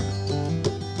you're doing.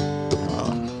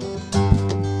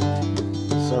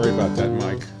 Sorry about that,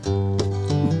 Mike.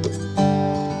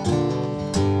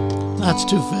 That's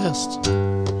too fast.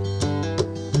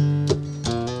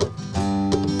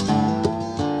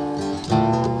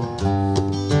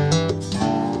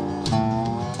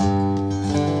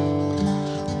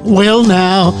 Well,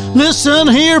 now, listen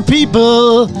here,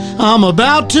 people. I'm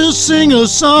about to sing a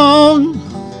song.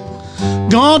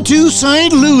 Gone to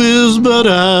St. Louis, but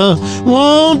I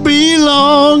won't be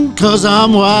long, 'cause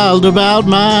I'm wild about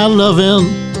my loving.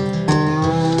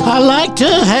 I like to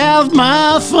have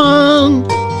my fun.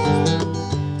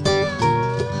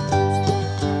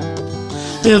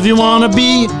 If you wanna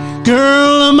be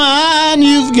girl of mine,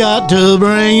 you've got to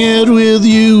bring it with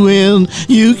you when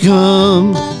you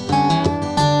come.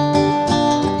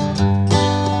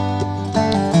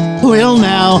 Well,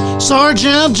 now,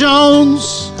 Sergeant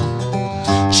Jones,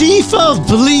 Chief of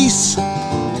Police,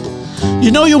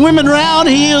 you know your women round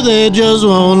here, they just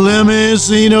won't let me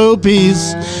see no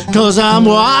peace, 'cause I'm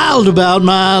wild about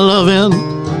my loving,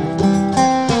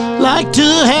 like to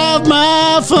have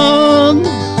my fun.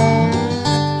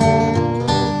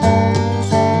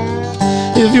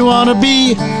 If you wanna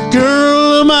be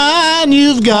girl of mine,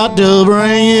 you've got to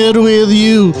bring it with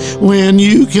you when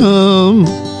you come.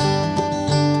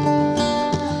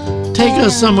 Take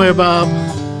us somewhere, Bob.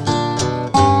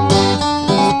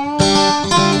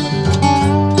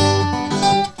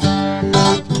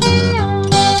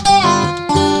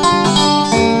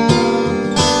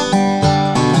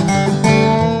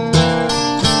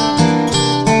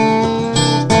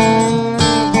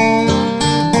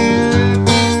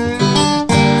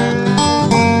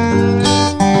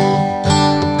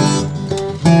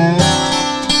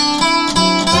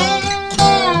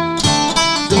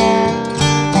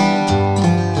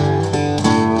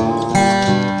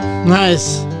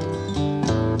 Nice.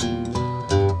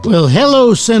 Well,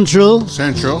 hello, Central.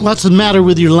 Central. What's the matter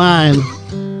with your line?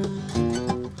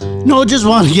 No, just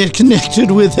want to get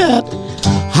connected with that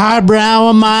highbrow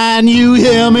of mine, you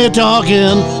hear me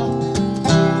talking,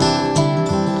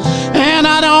 and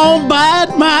I don't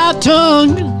bite my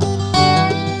tongue.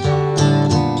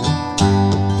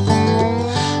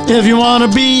 If you wanna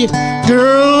be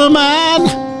girl of mine,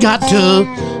 got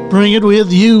to bring it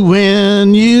with you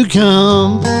when you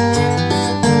come.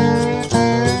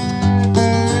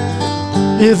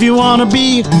 If you wanna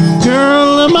be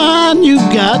girl of mine, you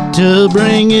got to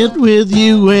bring it with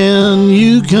you when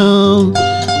you come.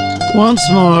 Once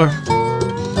more.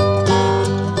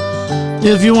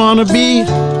 If you wanna be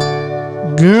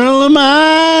girl of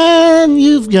mine,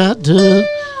 you've got to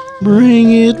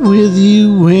bring it with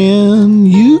you when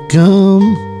you come.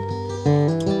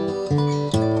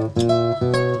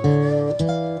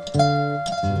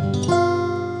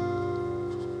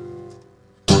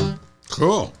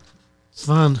 Cool.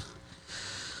 Fun.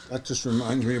 That just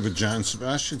reminds me of a John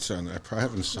Sebastian song that I probably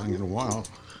haven't sung in a while.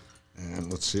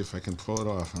 And let's see if I can pull it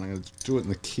off. I'm going to do it in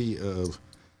the key of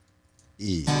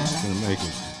E. It's going to make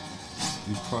it.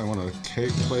 You probably want to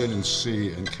play it in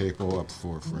C and capo up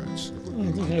 4 frets. I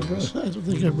don't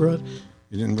think I brought.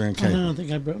 You didn't bring I capo? don't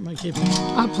think I brought my capo.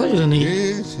 I'll play it in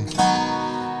E.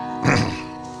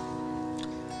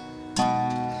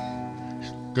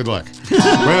 Good luck.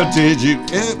 Well, did you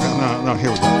ever? No,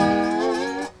 here we go.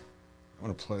 I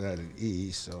want to play that in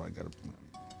E, so I got to.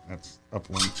 That's up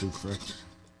 1, 2 frets.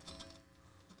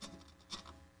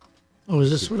 Oh, is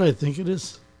this what I think it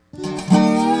is?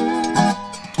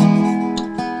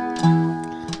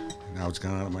 Now it's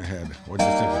gone out of my head. What do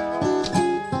you think?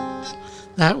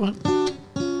 That one?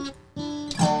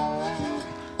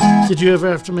 Did you ever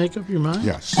have to make up your mind?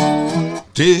 Yes.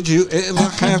 Did you ever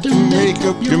have to make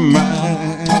up your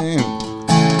mind?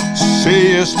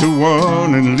 Say yes to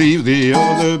one and leave the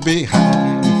other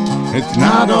behind. It's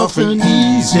not often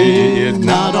easy, it's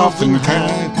not often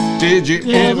kind. Did you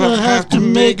ever have to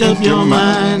make up your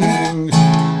mind?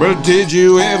 But did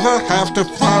you ever have to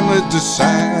finally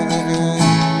decide?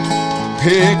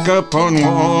 Pick up on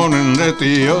one and let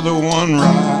the other one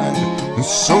ride. And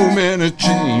so many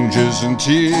changes and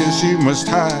tears you must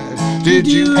hide. Did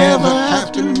you ever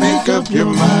have to make up your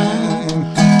mind?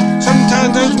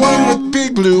 Sometimes there's one with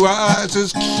big blue eyes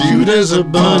as cute as a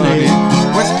bunny,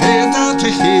 with hair down to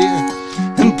here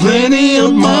and plenty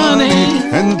of money.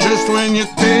 And just when you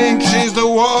think she's the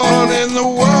one in the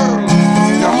world,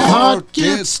 your heart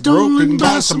gets broken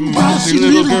by some mousy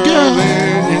little girl.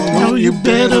 Then you know you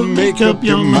better make up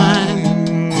your mind.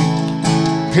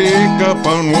 Pick up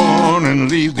on one and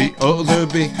leave the other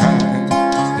behind.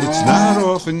 It's not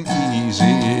often easy,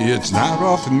 it's not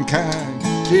often kind.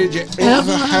 Did you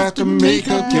ever have to make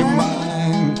up your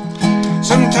mind?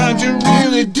 Sometimes you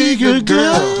really dig a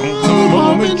girl the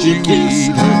moment you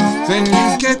meet her. Then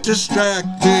you get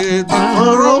distracted by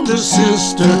her older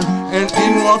sister, and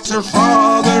in walks her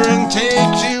father and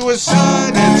takes you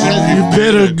aside and says, You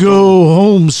better go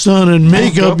home, son, and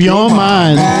make up your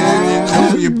mind.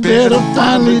 You better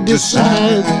finally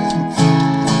decide.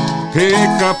 Pick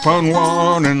up on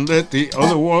one and let the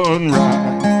other one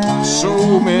ride.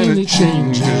 So many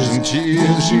changes and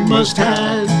tears you must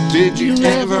hide. Did you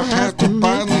ever have to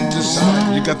finally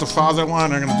decide? You got the father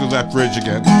one, I'm gonna do that bridge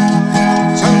again.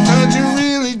 Sometimes you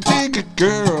really dig a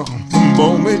girl the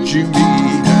moment you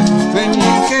meet her. Then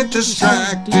you get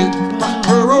distracted by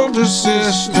her older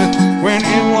sister, when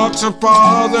in walks her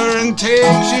father and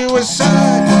takes you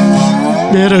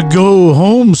aside. Better go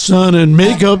home, son, and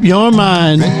make up your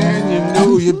mind. Then you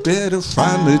know you better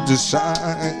finally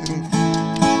decide.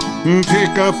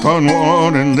 Pick up on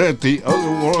one and let the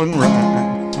other one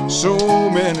ride. So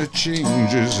many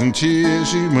changes and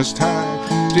tears you must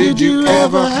hide. Did you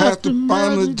ever have to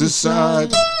finally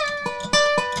decide?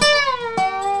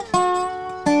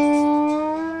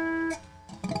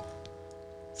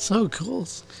 So cool.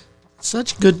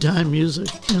 Such good time music,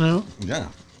 you know? Yeah.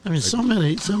 I mean, so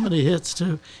many hits,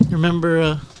 too. You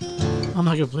remember, I'm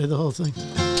not going to play the whole thing.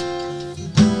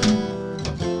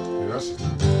 Yes.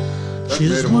 That She's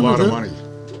made him a one lot of of the- money.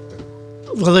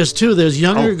 Well, there's two. There's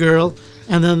Younger Oh. Girl,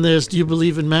 and then there's Do You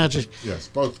Believe in Magic? Yes,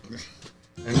 both.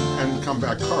 And Come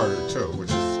Back Carter, too, which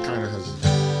is kind of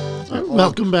has...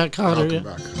 Welcome Back, Carter. Welcome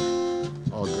Yeah.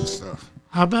 Back. All good stuff.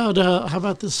 How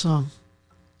about this song?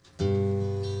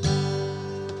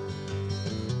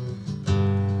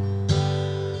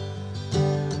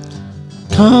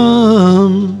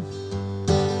 Come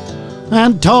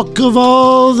and talk of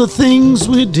all the things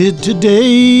we did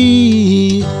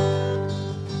today.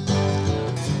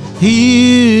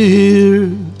 Here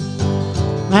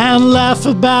and laugh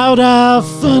about our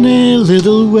funny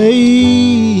little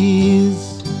ways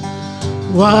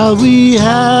while we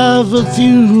have a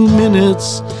few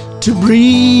minutes to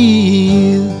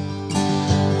breathe.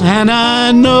 And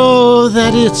I know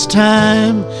that it's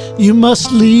time you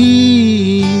must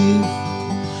leave.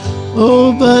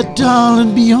 Oh, but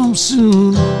darling, be home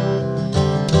soon.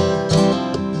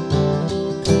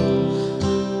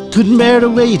 Couldn't bear to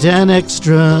wait an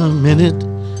extra minute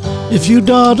if you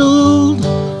dawdled.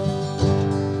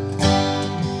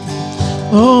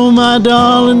 Oh, my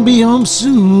darling, be home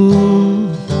soon.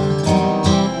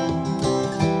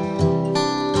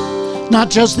 Not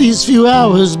just these few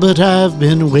hours, but I've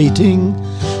been waiting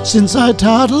since I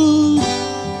toddled,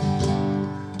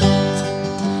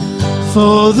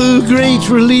 for the great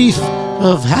relief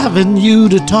of having you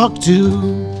to talk to.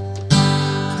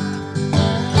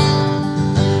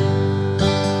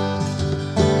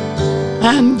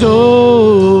 And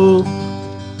go.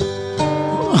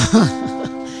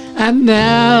 And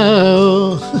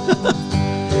now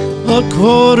a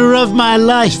quarter of my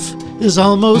life is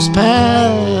almost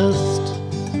past.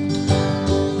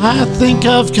 I think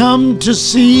I've come to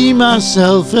see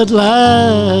myself at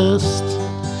last.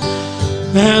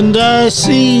 And I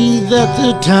see that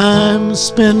the time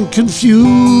spent confused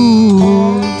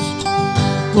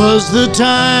was the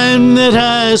time that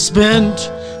I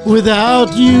spent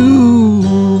without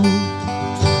you.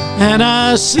 And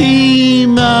I see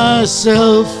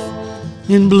myself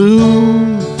in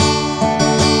blue.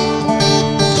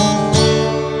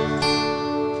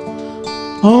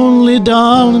 Only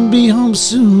darling, be home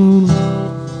soon.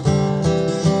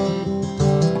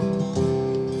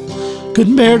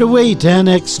 Couldn't bear to wait an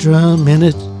extra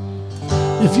minute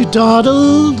if you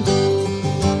dawdled.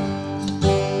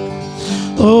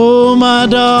 Oh, my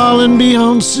darling, be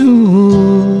home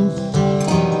soon.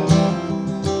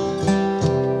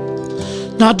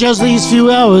 Not just these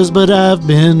few hours, but I've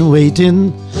been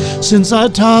waiting since I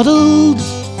toddled,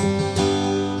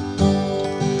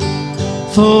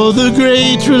 for the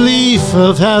great relief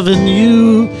of having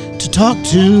you to talk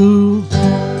to.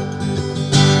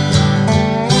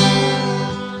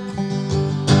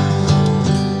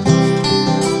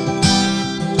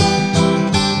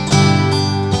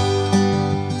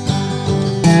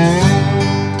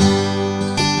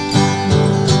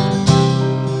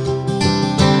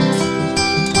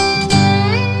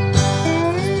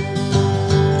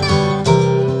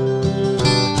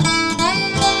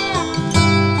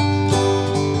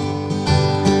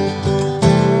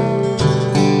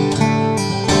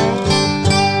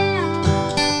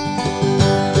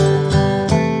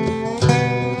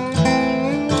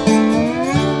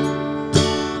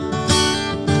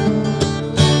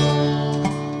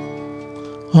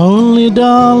 Only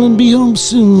darling, be home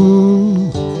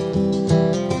soon.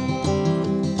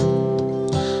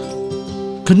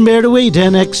 Couldn't bear to wait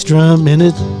an extra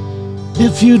minute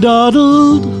if you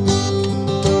dawdled.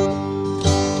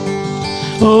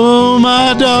 Oh,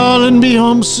 my darling, be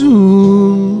home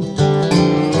soon.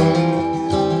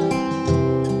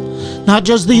 Not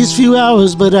just these few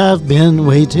hours, but I've been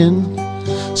waiting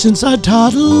since I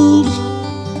toddled,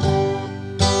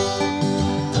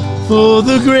 for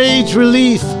the great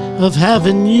relief of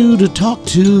having you to talk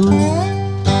to.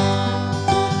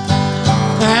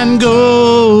 And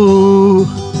go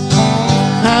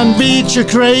and beat your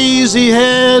crazy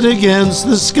head against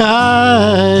the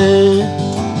sky.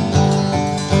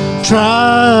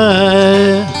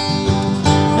 Try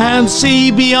and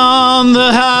see beyond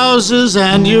the houses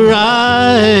and your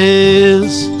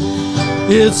eyes.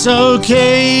 It's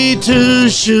okay to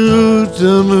shoot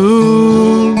the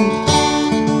moon.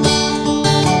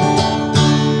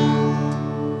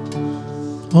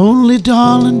 Only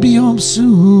darling, be home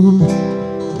soon.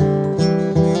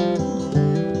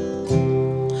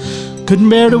 Couldn't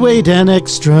bear to wait an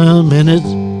extra minute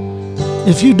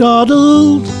if you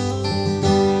dawdled.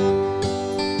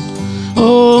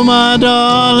 Oh, my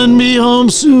darling, be home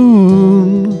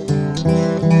soon.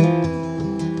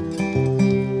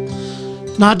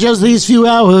 Not just these few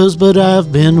hours, but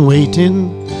I've been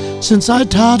waiting since I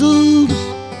toddled,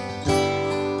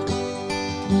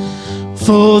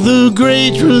 for the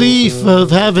great relief of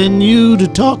having you to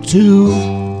talk to.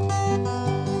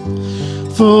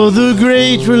 For the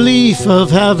great relief of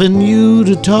having you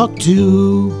to talk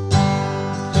to.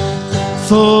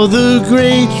 For the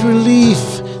great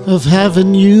relief of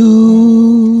having you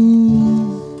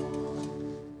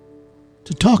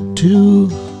to talk to.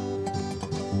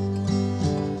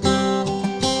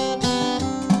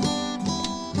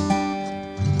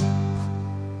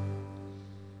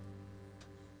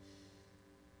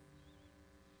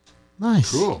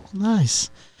 Nice. Cool. Nice.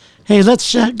 Hey,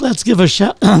 let's give a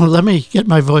shout. Let me get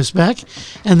my voice back,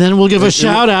 and then we'll give a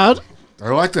shout out. I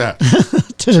like that.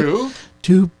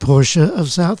 to Portia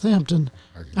of Southampton,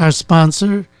 our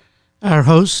sponsor our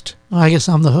host. Well, I guess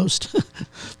I'm the host,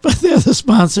 but they're the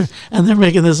sponsor, and they're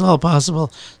making this all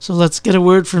possible. So let's get a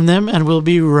word from them, and we'll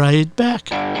be right back.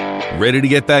 Ready to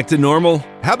get back to normal?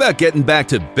 How about getting back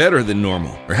to better than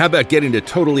normal? Or how about getting to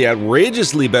totally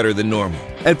outrageously better than normal?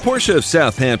 At Porsche of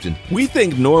Southampton, we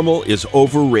think normal is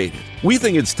overrated. We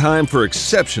think it's time for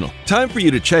exceptional. Time for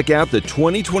you to check out the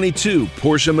 2022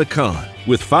 Porsche Macan.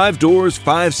 With 5 doors,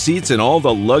 5 seats, and all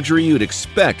the luxury you'd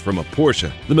expect from a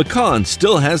Porsche, the Macan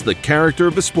still has the character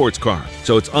of a sports car.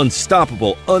 So it's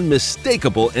unstoppable,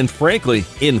 unmistakable, and frankly,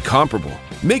 incomparable.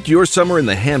 Make your summer in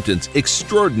the Hamptons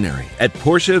extraordinary at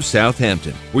Porsche of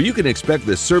Southampton, where you can expect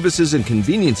the services and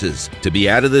conveniences to be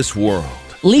out of this world.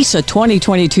 Lease a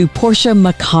 2022 Porsche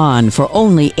Macan for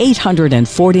only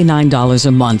 $849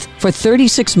 a month for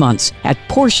 36 months at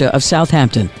Porsche of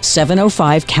Southampton,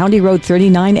 705 County Road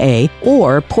 39A,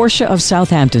 or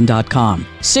PorscheofSouthampton.com.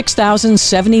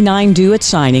 $6,079 due at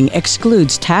signing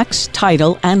excludes tax,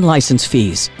 title, and license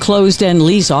fees. Closed-end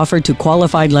lease offered to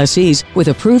qualified lessees with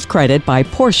approved credit by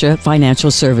Porsche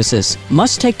Financial Services.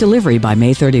 Must take delivery by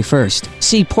May 31st.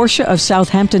 See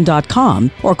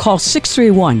PorscheofSouthampton.com or call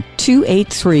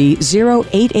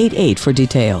 631-283-0888 for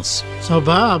details. So,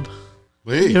 Bob,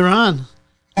 Lee. you're on.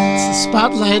 It's the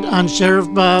spotlight on Sheriff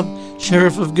Bob,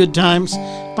 Sheriff of Good Times.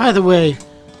 By the way,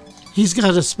 he's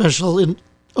got a special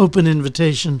open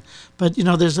invitation. But, you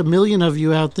know, there's a million of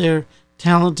you out there,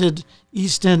 talented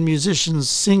East End musicians,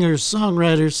 singers,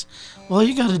 songwriters. All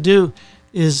you got to do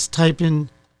is type in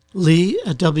Lee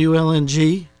at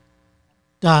WLNG.com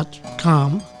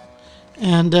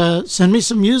and send me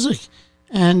some music.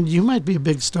 And you might be a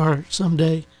big star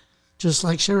someday, just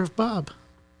like Sheriff Bob.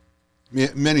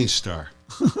 Mini star.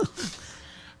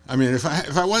 I mean, if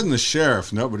I wasn't the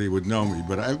sheriff, nobody would know me.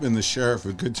 But I've been the sheriff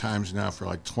of Good Times now for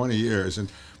like 20 years,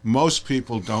 and most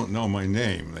people don't know my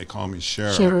name. They call me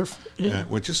Sheriff. Sheriff, yeah.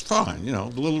 Which is fine. You know, a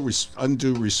little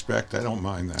undue respect. I don't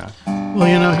mind that. Well,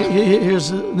 you know,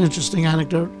 here's an interesting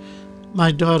anecdote.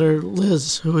 My daughter,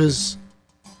 Liz, who is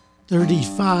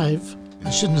 35,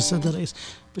 I shouldn't have said that age,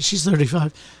 but she's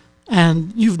 35,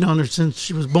 and you've known her since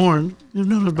she was born. You've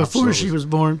known her before Absolutely. she was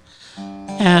born.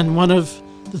 And one of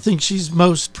the things she's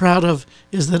most proud of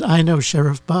is that I know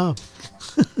Sheriff Bob.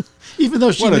 Even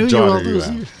though she What a knew you daughter all you those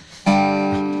have. years.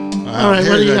 All right,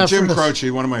 what do you got Jim for us?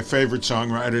 Croce, one of my favorite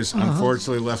songwriters,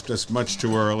 unfortunately left us much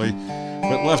too early,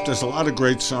 but left us a lot of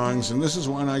great songs. And this is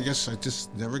one I guess I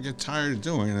just never get tired of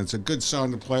doing. And it's a good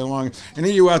song to play along. Any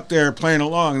of you out there playing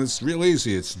along, it's real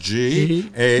easy. It's G,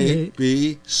 A,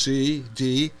 B, C,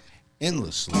 D,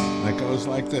 endlessly. And it goes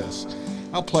like this.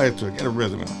 I'll play it to it, get a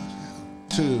rhythm.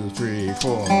 2, 3,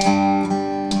 4.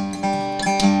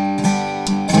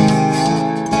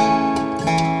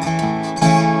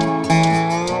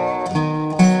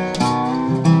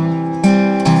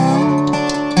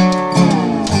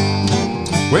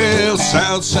 Well,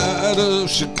 south side of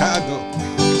Chicago,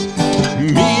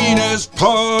 meanest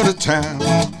part of town.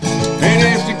 And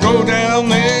if you go down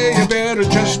there, you better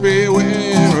just be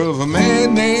aware of a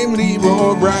man named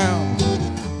Leroy Brown.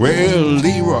 Well,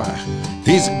 Leroy,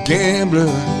 he's a gambler,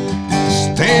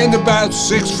 stand about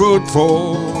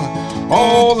 6'4".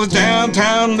 All the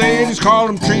downtown ladies call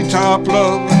him Treetop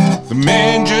Lover. The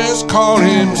men just call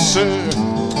him Sir.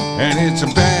 And it's a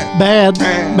bad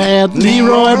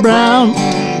Leroy Brown.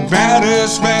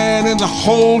 Baddest man in the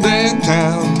whole damn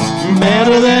town.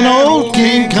 Better than old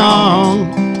King Kong.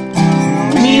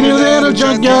 Meaner than a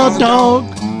junkyard dog.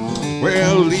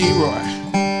 Well, Leroy,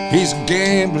 he's a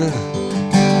gambler.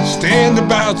 Stand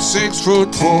about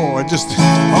 6'4". Just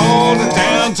all the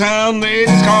downtown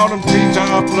ladies call him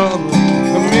Treetop Lover.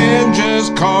 The men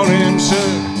just call him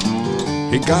Sir.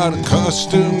 He got a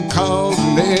custom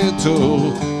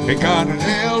Continental. He got an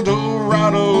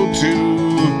Eldorado too.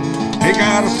 He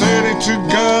got a 32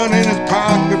 gun in his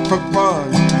pocket for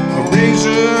fun, a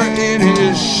razor in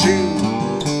his shoe,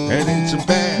 and it's a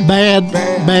bad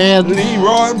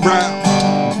Leroy Brown.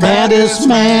 Baddest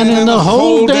man in the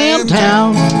whole damn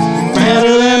town.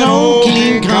 Better than old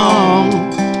King Kong.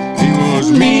 He was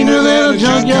Meaner than a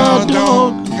junkyard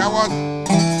dog. You got one?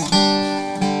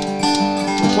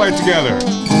 We'll play it together.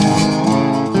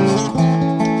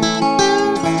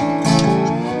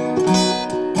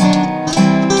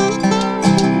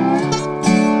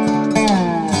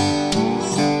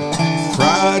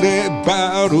 Friday,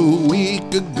 about a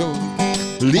week ago,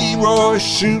 Leroy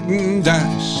shooting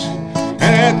dice.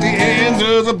 And at the end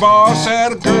of the bar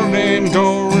sat a girl named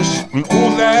Doris. And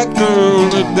oh, that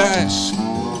girl of dice.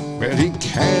 Well, he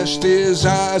cast his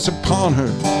eyes upon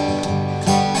her.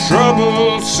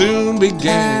 Trouble soon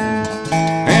began.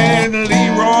 And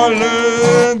Leroy Leroy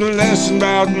learned a lesson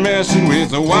about messing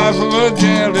with the wife of a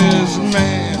jealous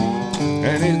man.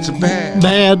 And it's a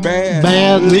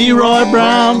bad Leroy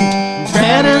Brown.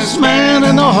 Baddest man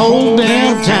in the whole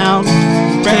damn town.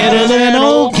 Better than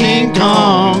old King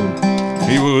Kong.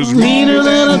 He was Meaner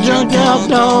than a junkyard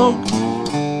dog.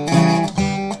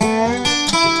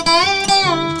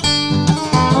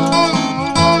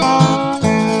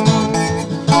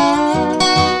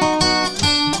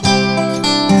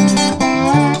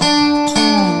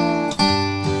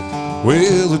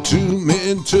 Well, the two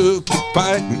men took to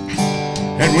fighting,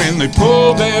 and when they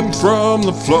pulled them from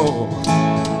the floor,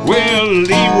 well,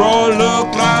 Leroy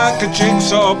looked like a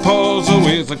jigsaw puzzle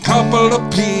with a couple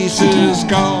of pieces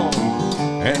gone.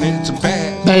 And it's a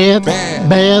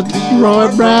bad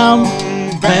Leroy Brown.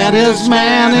 Baddest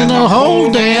man in the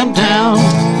whole damn town.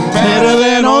 Better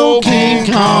than old King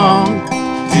Kong.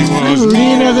 He was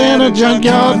leaner than a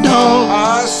junkyard dog.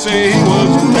 I say he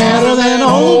was Better than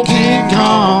old King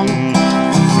Kong.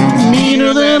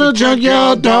 Meaner than a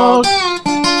junkyard dog.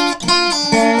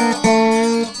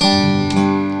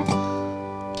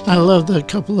 I love that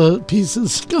couple of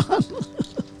pieces gone.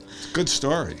 good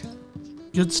story.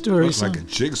 Good story, Looks son. like a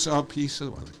jigsaw piece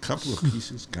with a couple of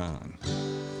pieces gone.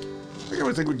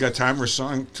 I think we got time for a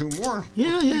song, two more.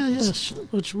 Yeah.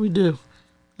 What should we do?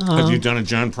 Have you done a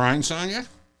John Prine song yet?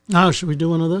 Now, should we do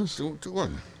one of those? Do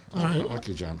one. All right. I like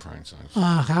your John Prine songs.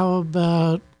 How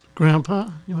about Grandpa?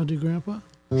 You want to do Grandpa?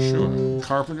 Sure.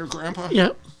 Carpenter Grandpa?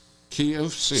 Yep. Key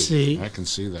of C. C. I can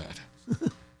see that.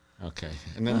 Okay.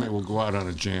 And then maybe we'll go out on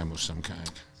a jam of some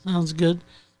kind. Sounds good.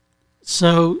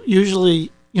 So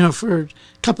usually, for a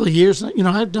couple of years,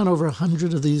 I've done over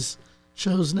 100 of these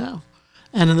shows now.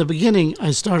 And in the beginning,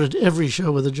 I started every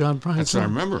show with a John Prine That's song. what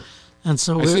I remember. And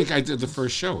so I think I did the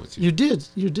first show with you. You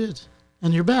did.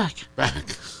 And you're back.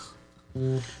 Back.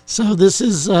 So this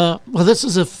is a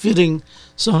fitting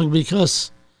song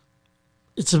because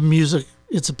it's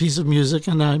a piece of music,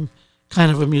 and I'm kind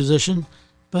of a musician,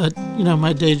 but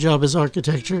my day job is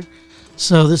architecture.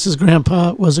 So this is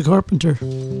Grandpa Was a Carpenter.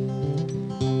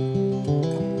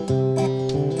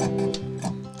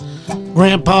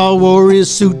 Grandpa wore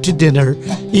his suit to dinner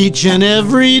each and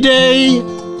every day.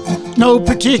 No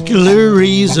particular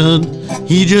reason,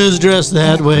 he just dressed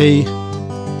that way.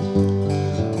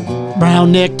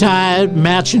 Brown necktie,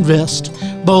 matching vest,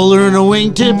 bowler and a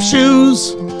wingtip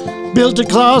shoes. Built a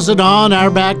closet on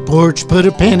our back porch, put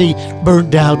a penny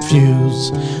burnt out fuse.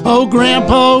 Oh,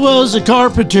 Grandpa was a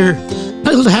carpenter,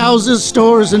 built houses,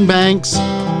 stores, and banks.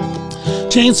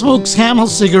 Chain smokes Camel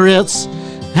cigarettes,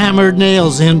 hammered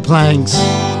nails in planks.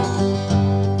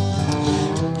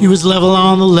 He was level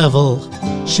on the level,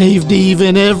 shaved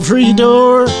even every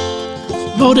door.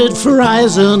 Voted for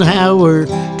Eisenhower,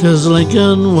 'cause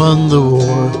Lincoln won the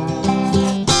war.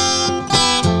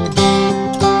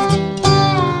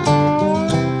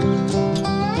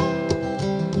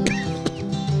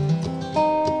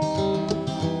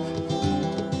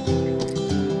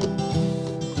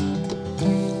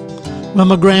 Well,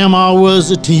 my grandma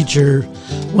was a teacher,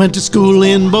 went to school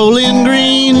in Bowling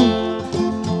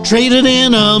Green. Traded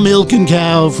in a milking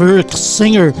cow for a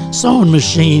Singer sewing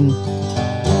machine.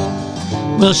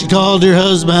 Well, she called her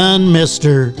husband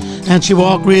Mister, and she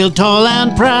walked real tall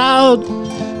and proud.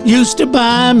 Used to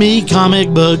buy me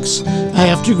comic books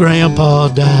after Grandpa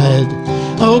died.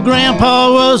 Oh,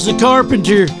 Grandpa was a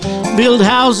carpenter, built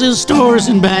houses, stores,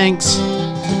 and banks.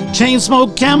 Chain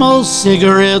smoked Camel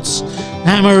cigarettes,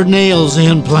 hammered nails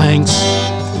in planks.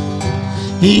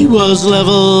 He was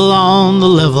level on the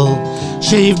level,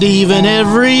 shaved even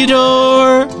every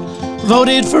door.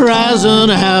 Voted for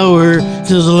Eisenhower,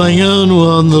 'cause Lincoln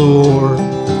won the war.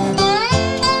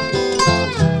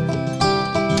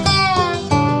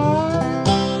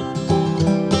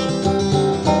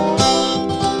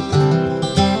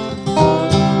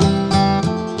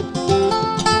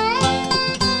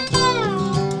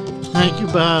 Thank you,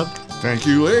 Bob. Thank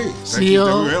you, Lee. Thank See you,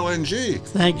 y'all. WLNG.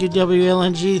 Thank you,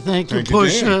 WLNG. Thank you, Thank you,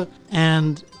 Portia. Dan.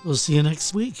 And we'll see you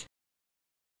next week.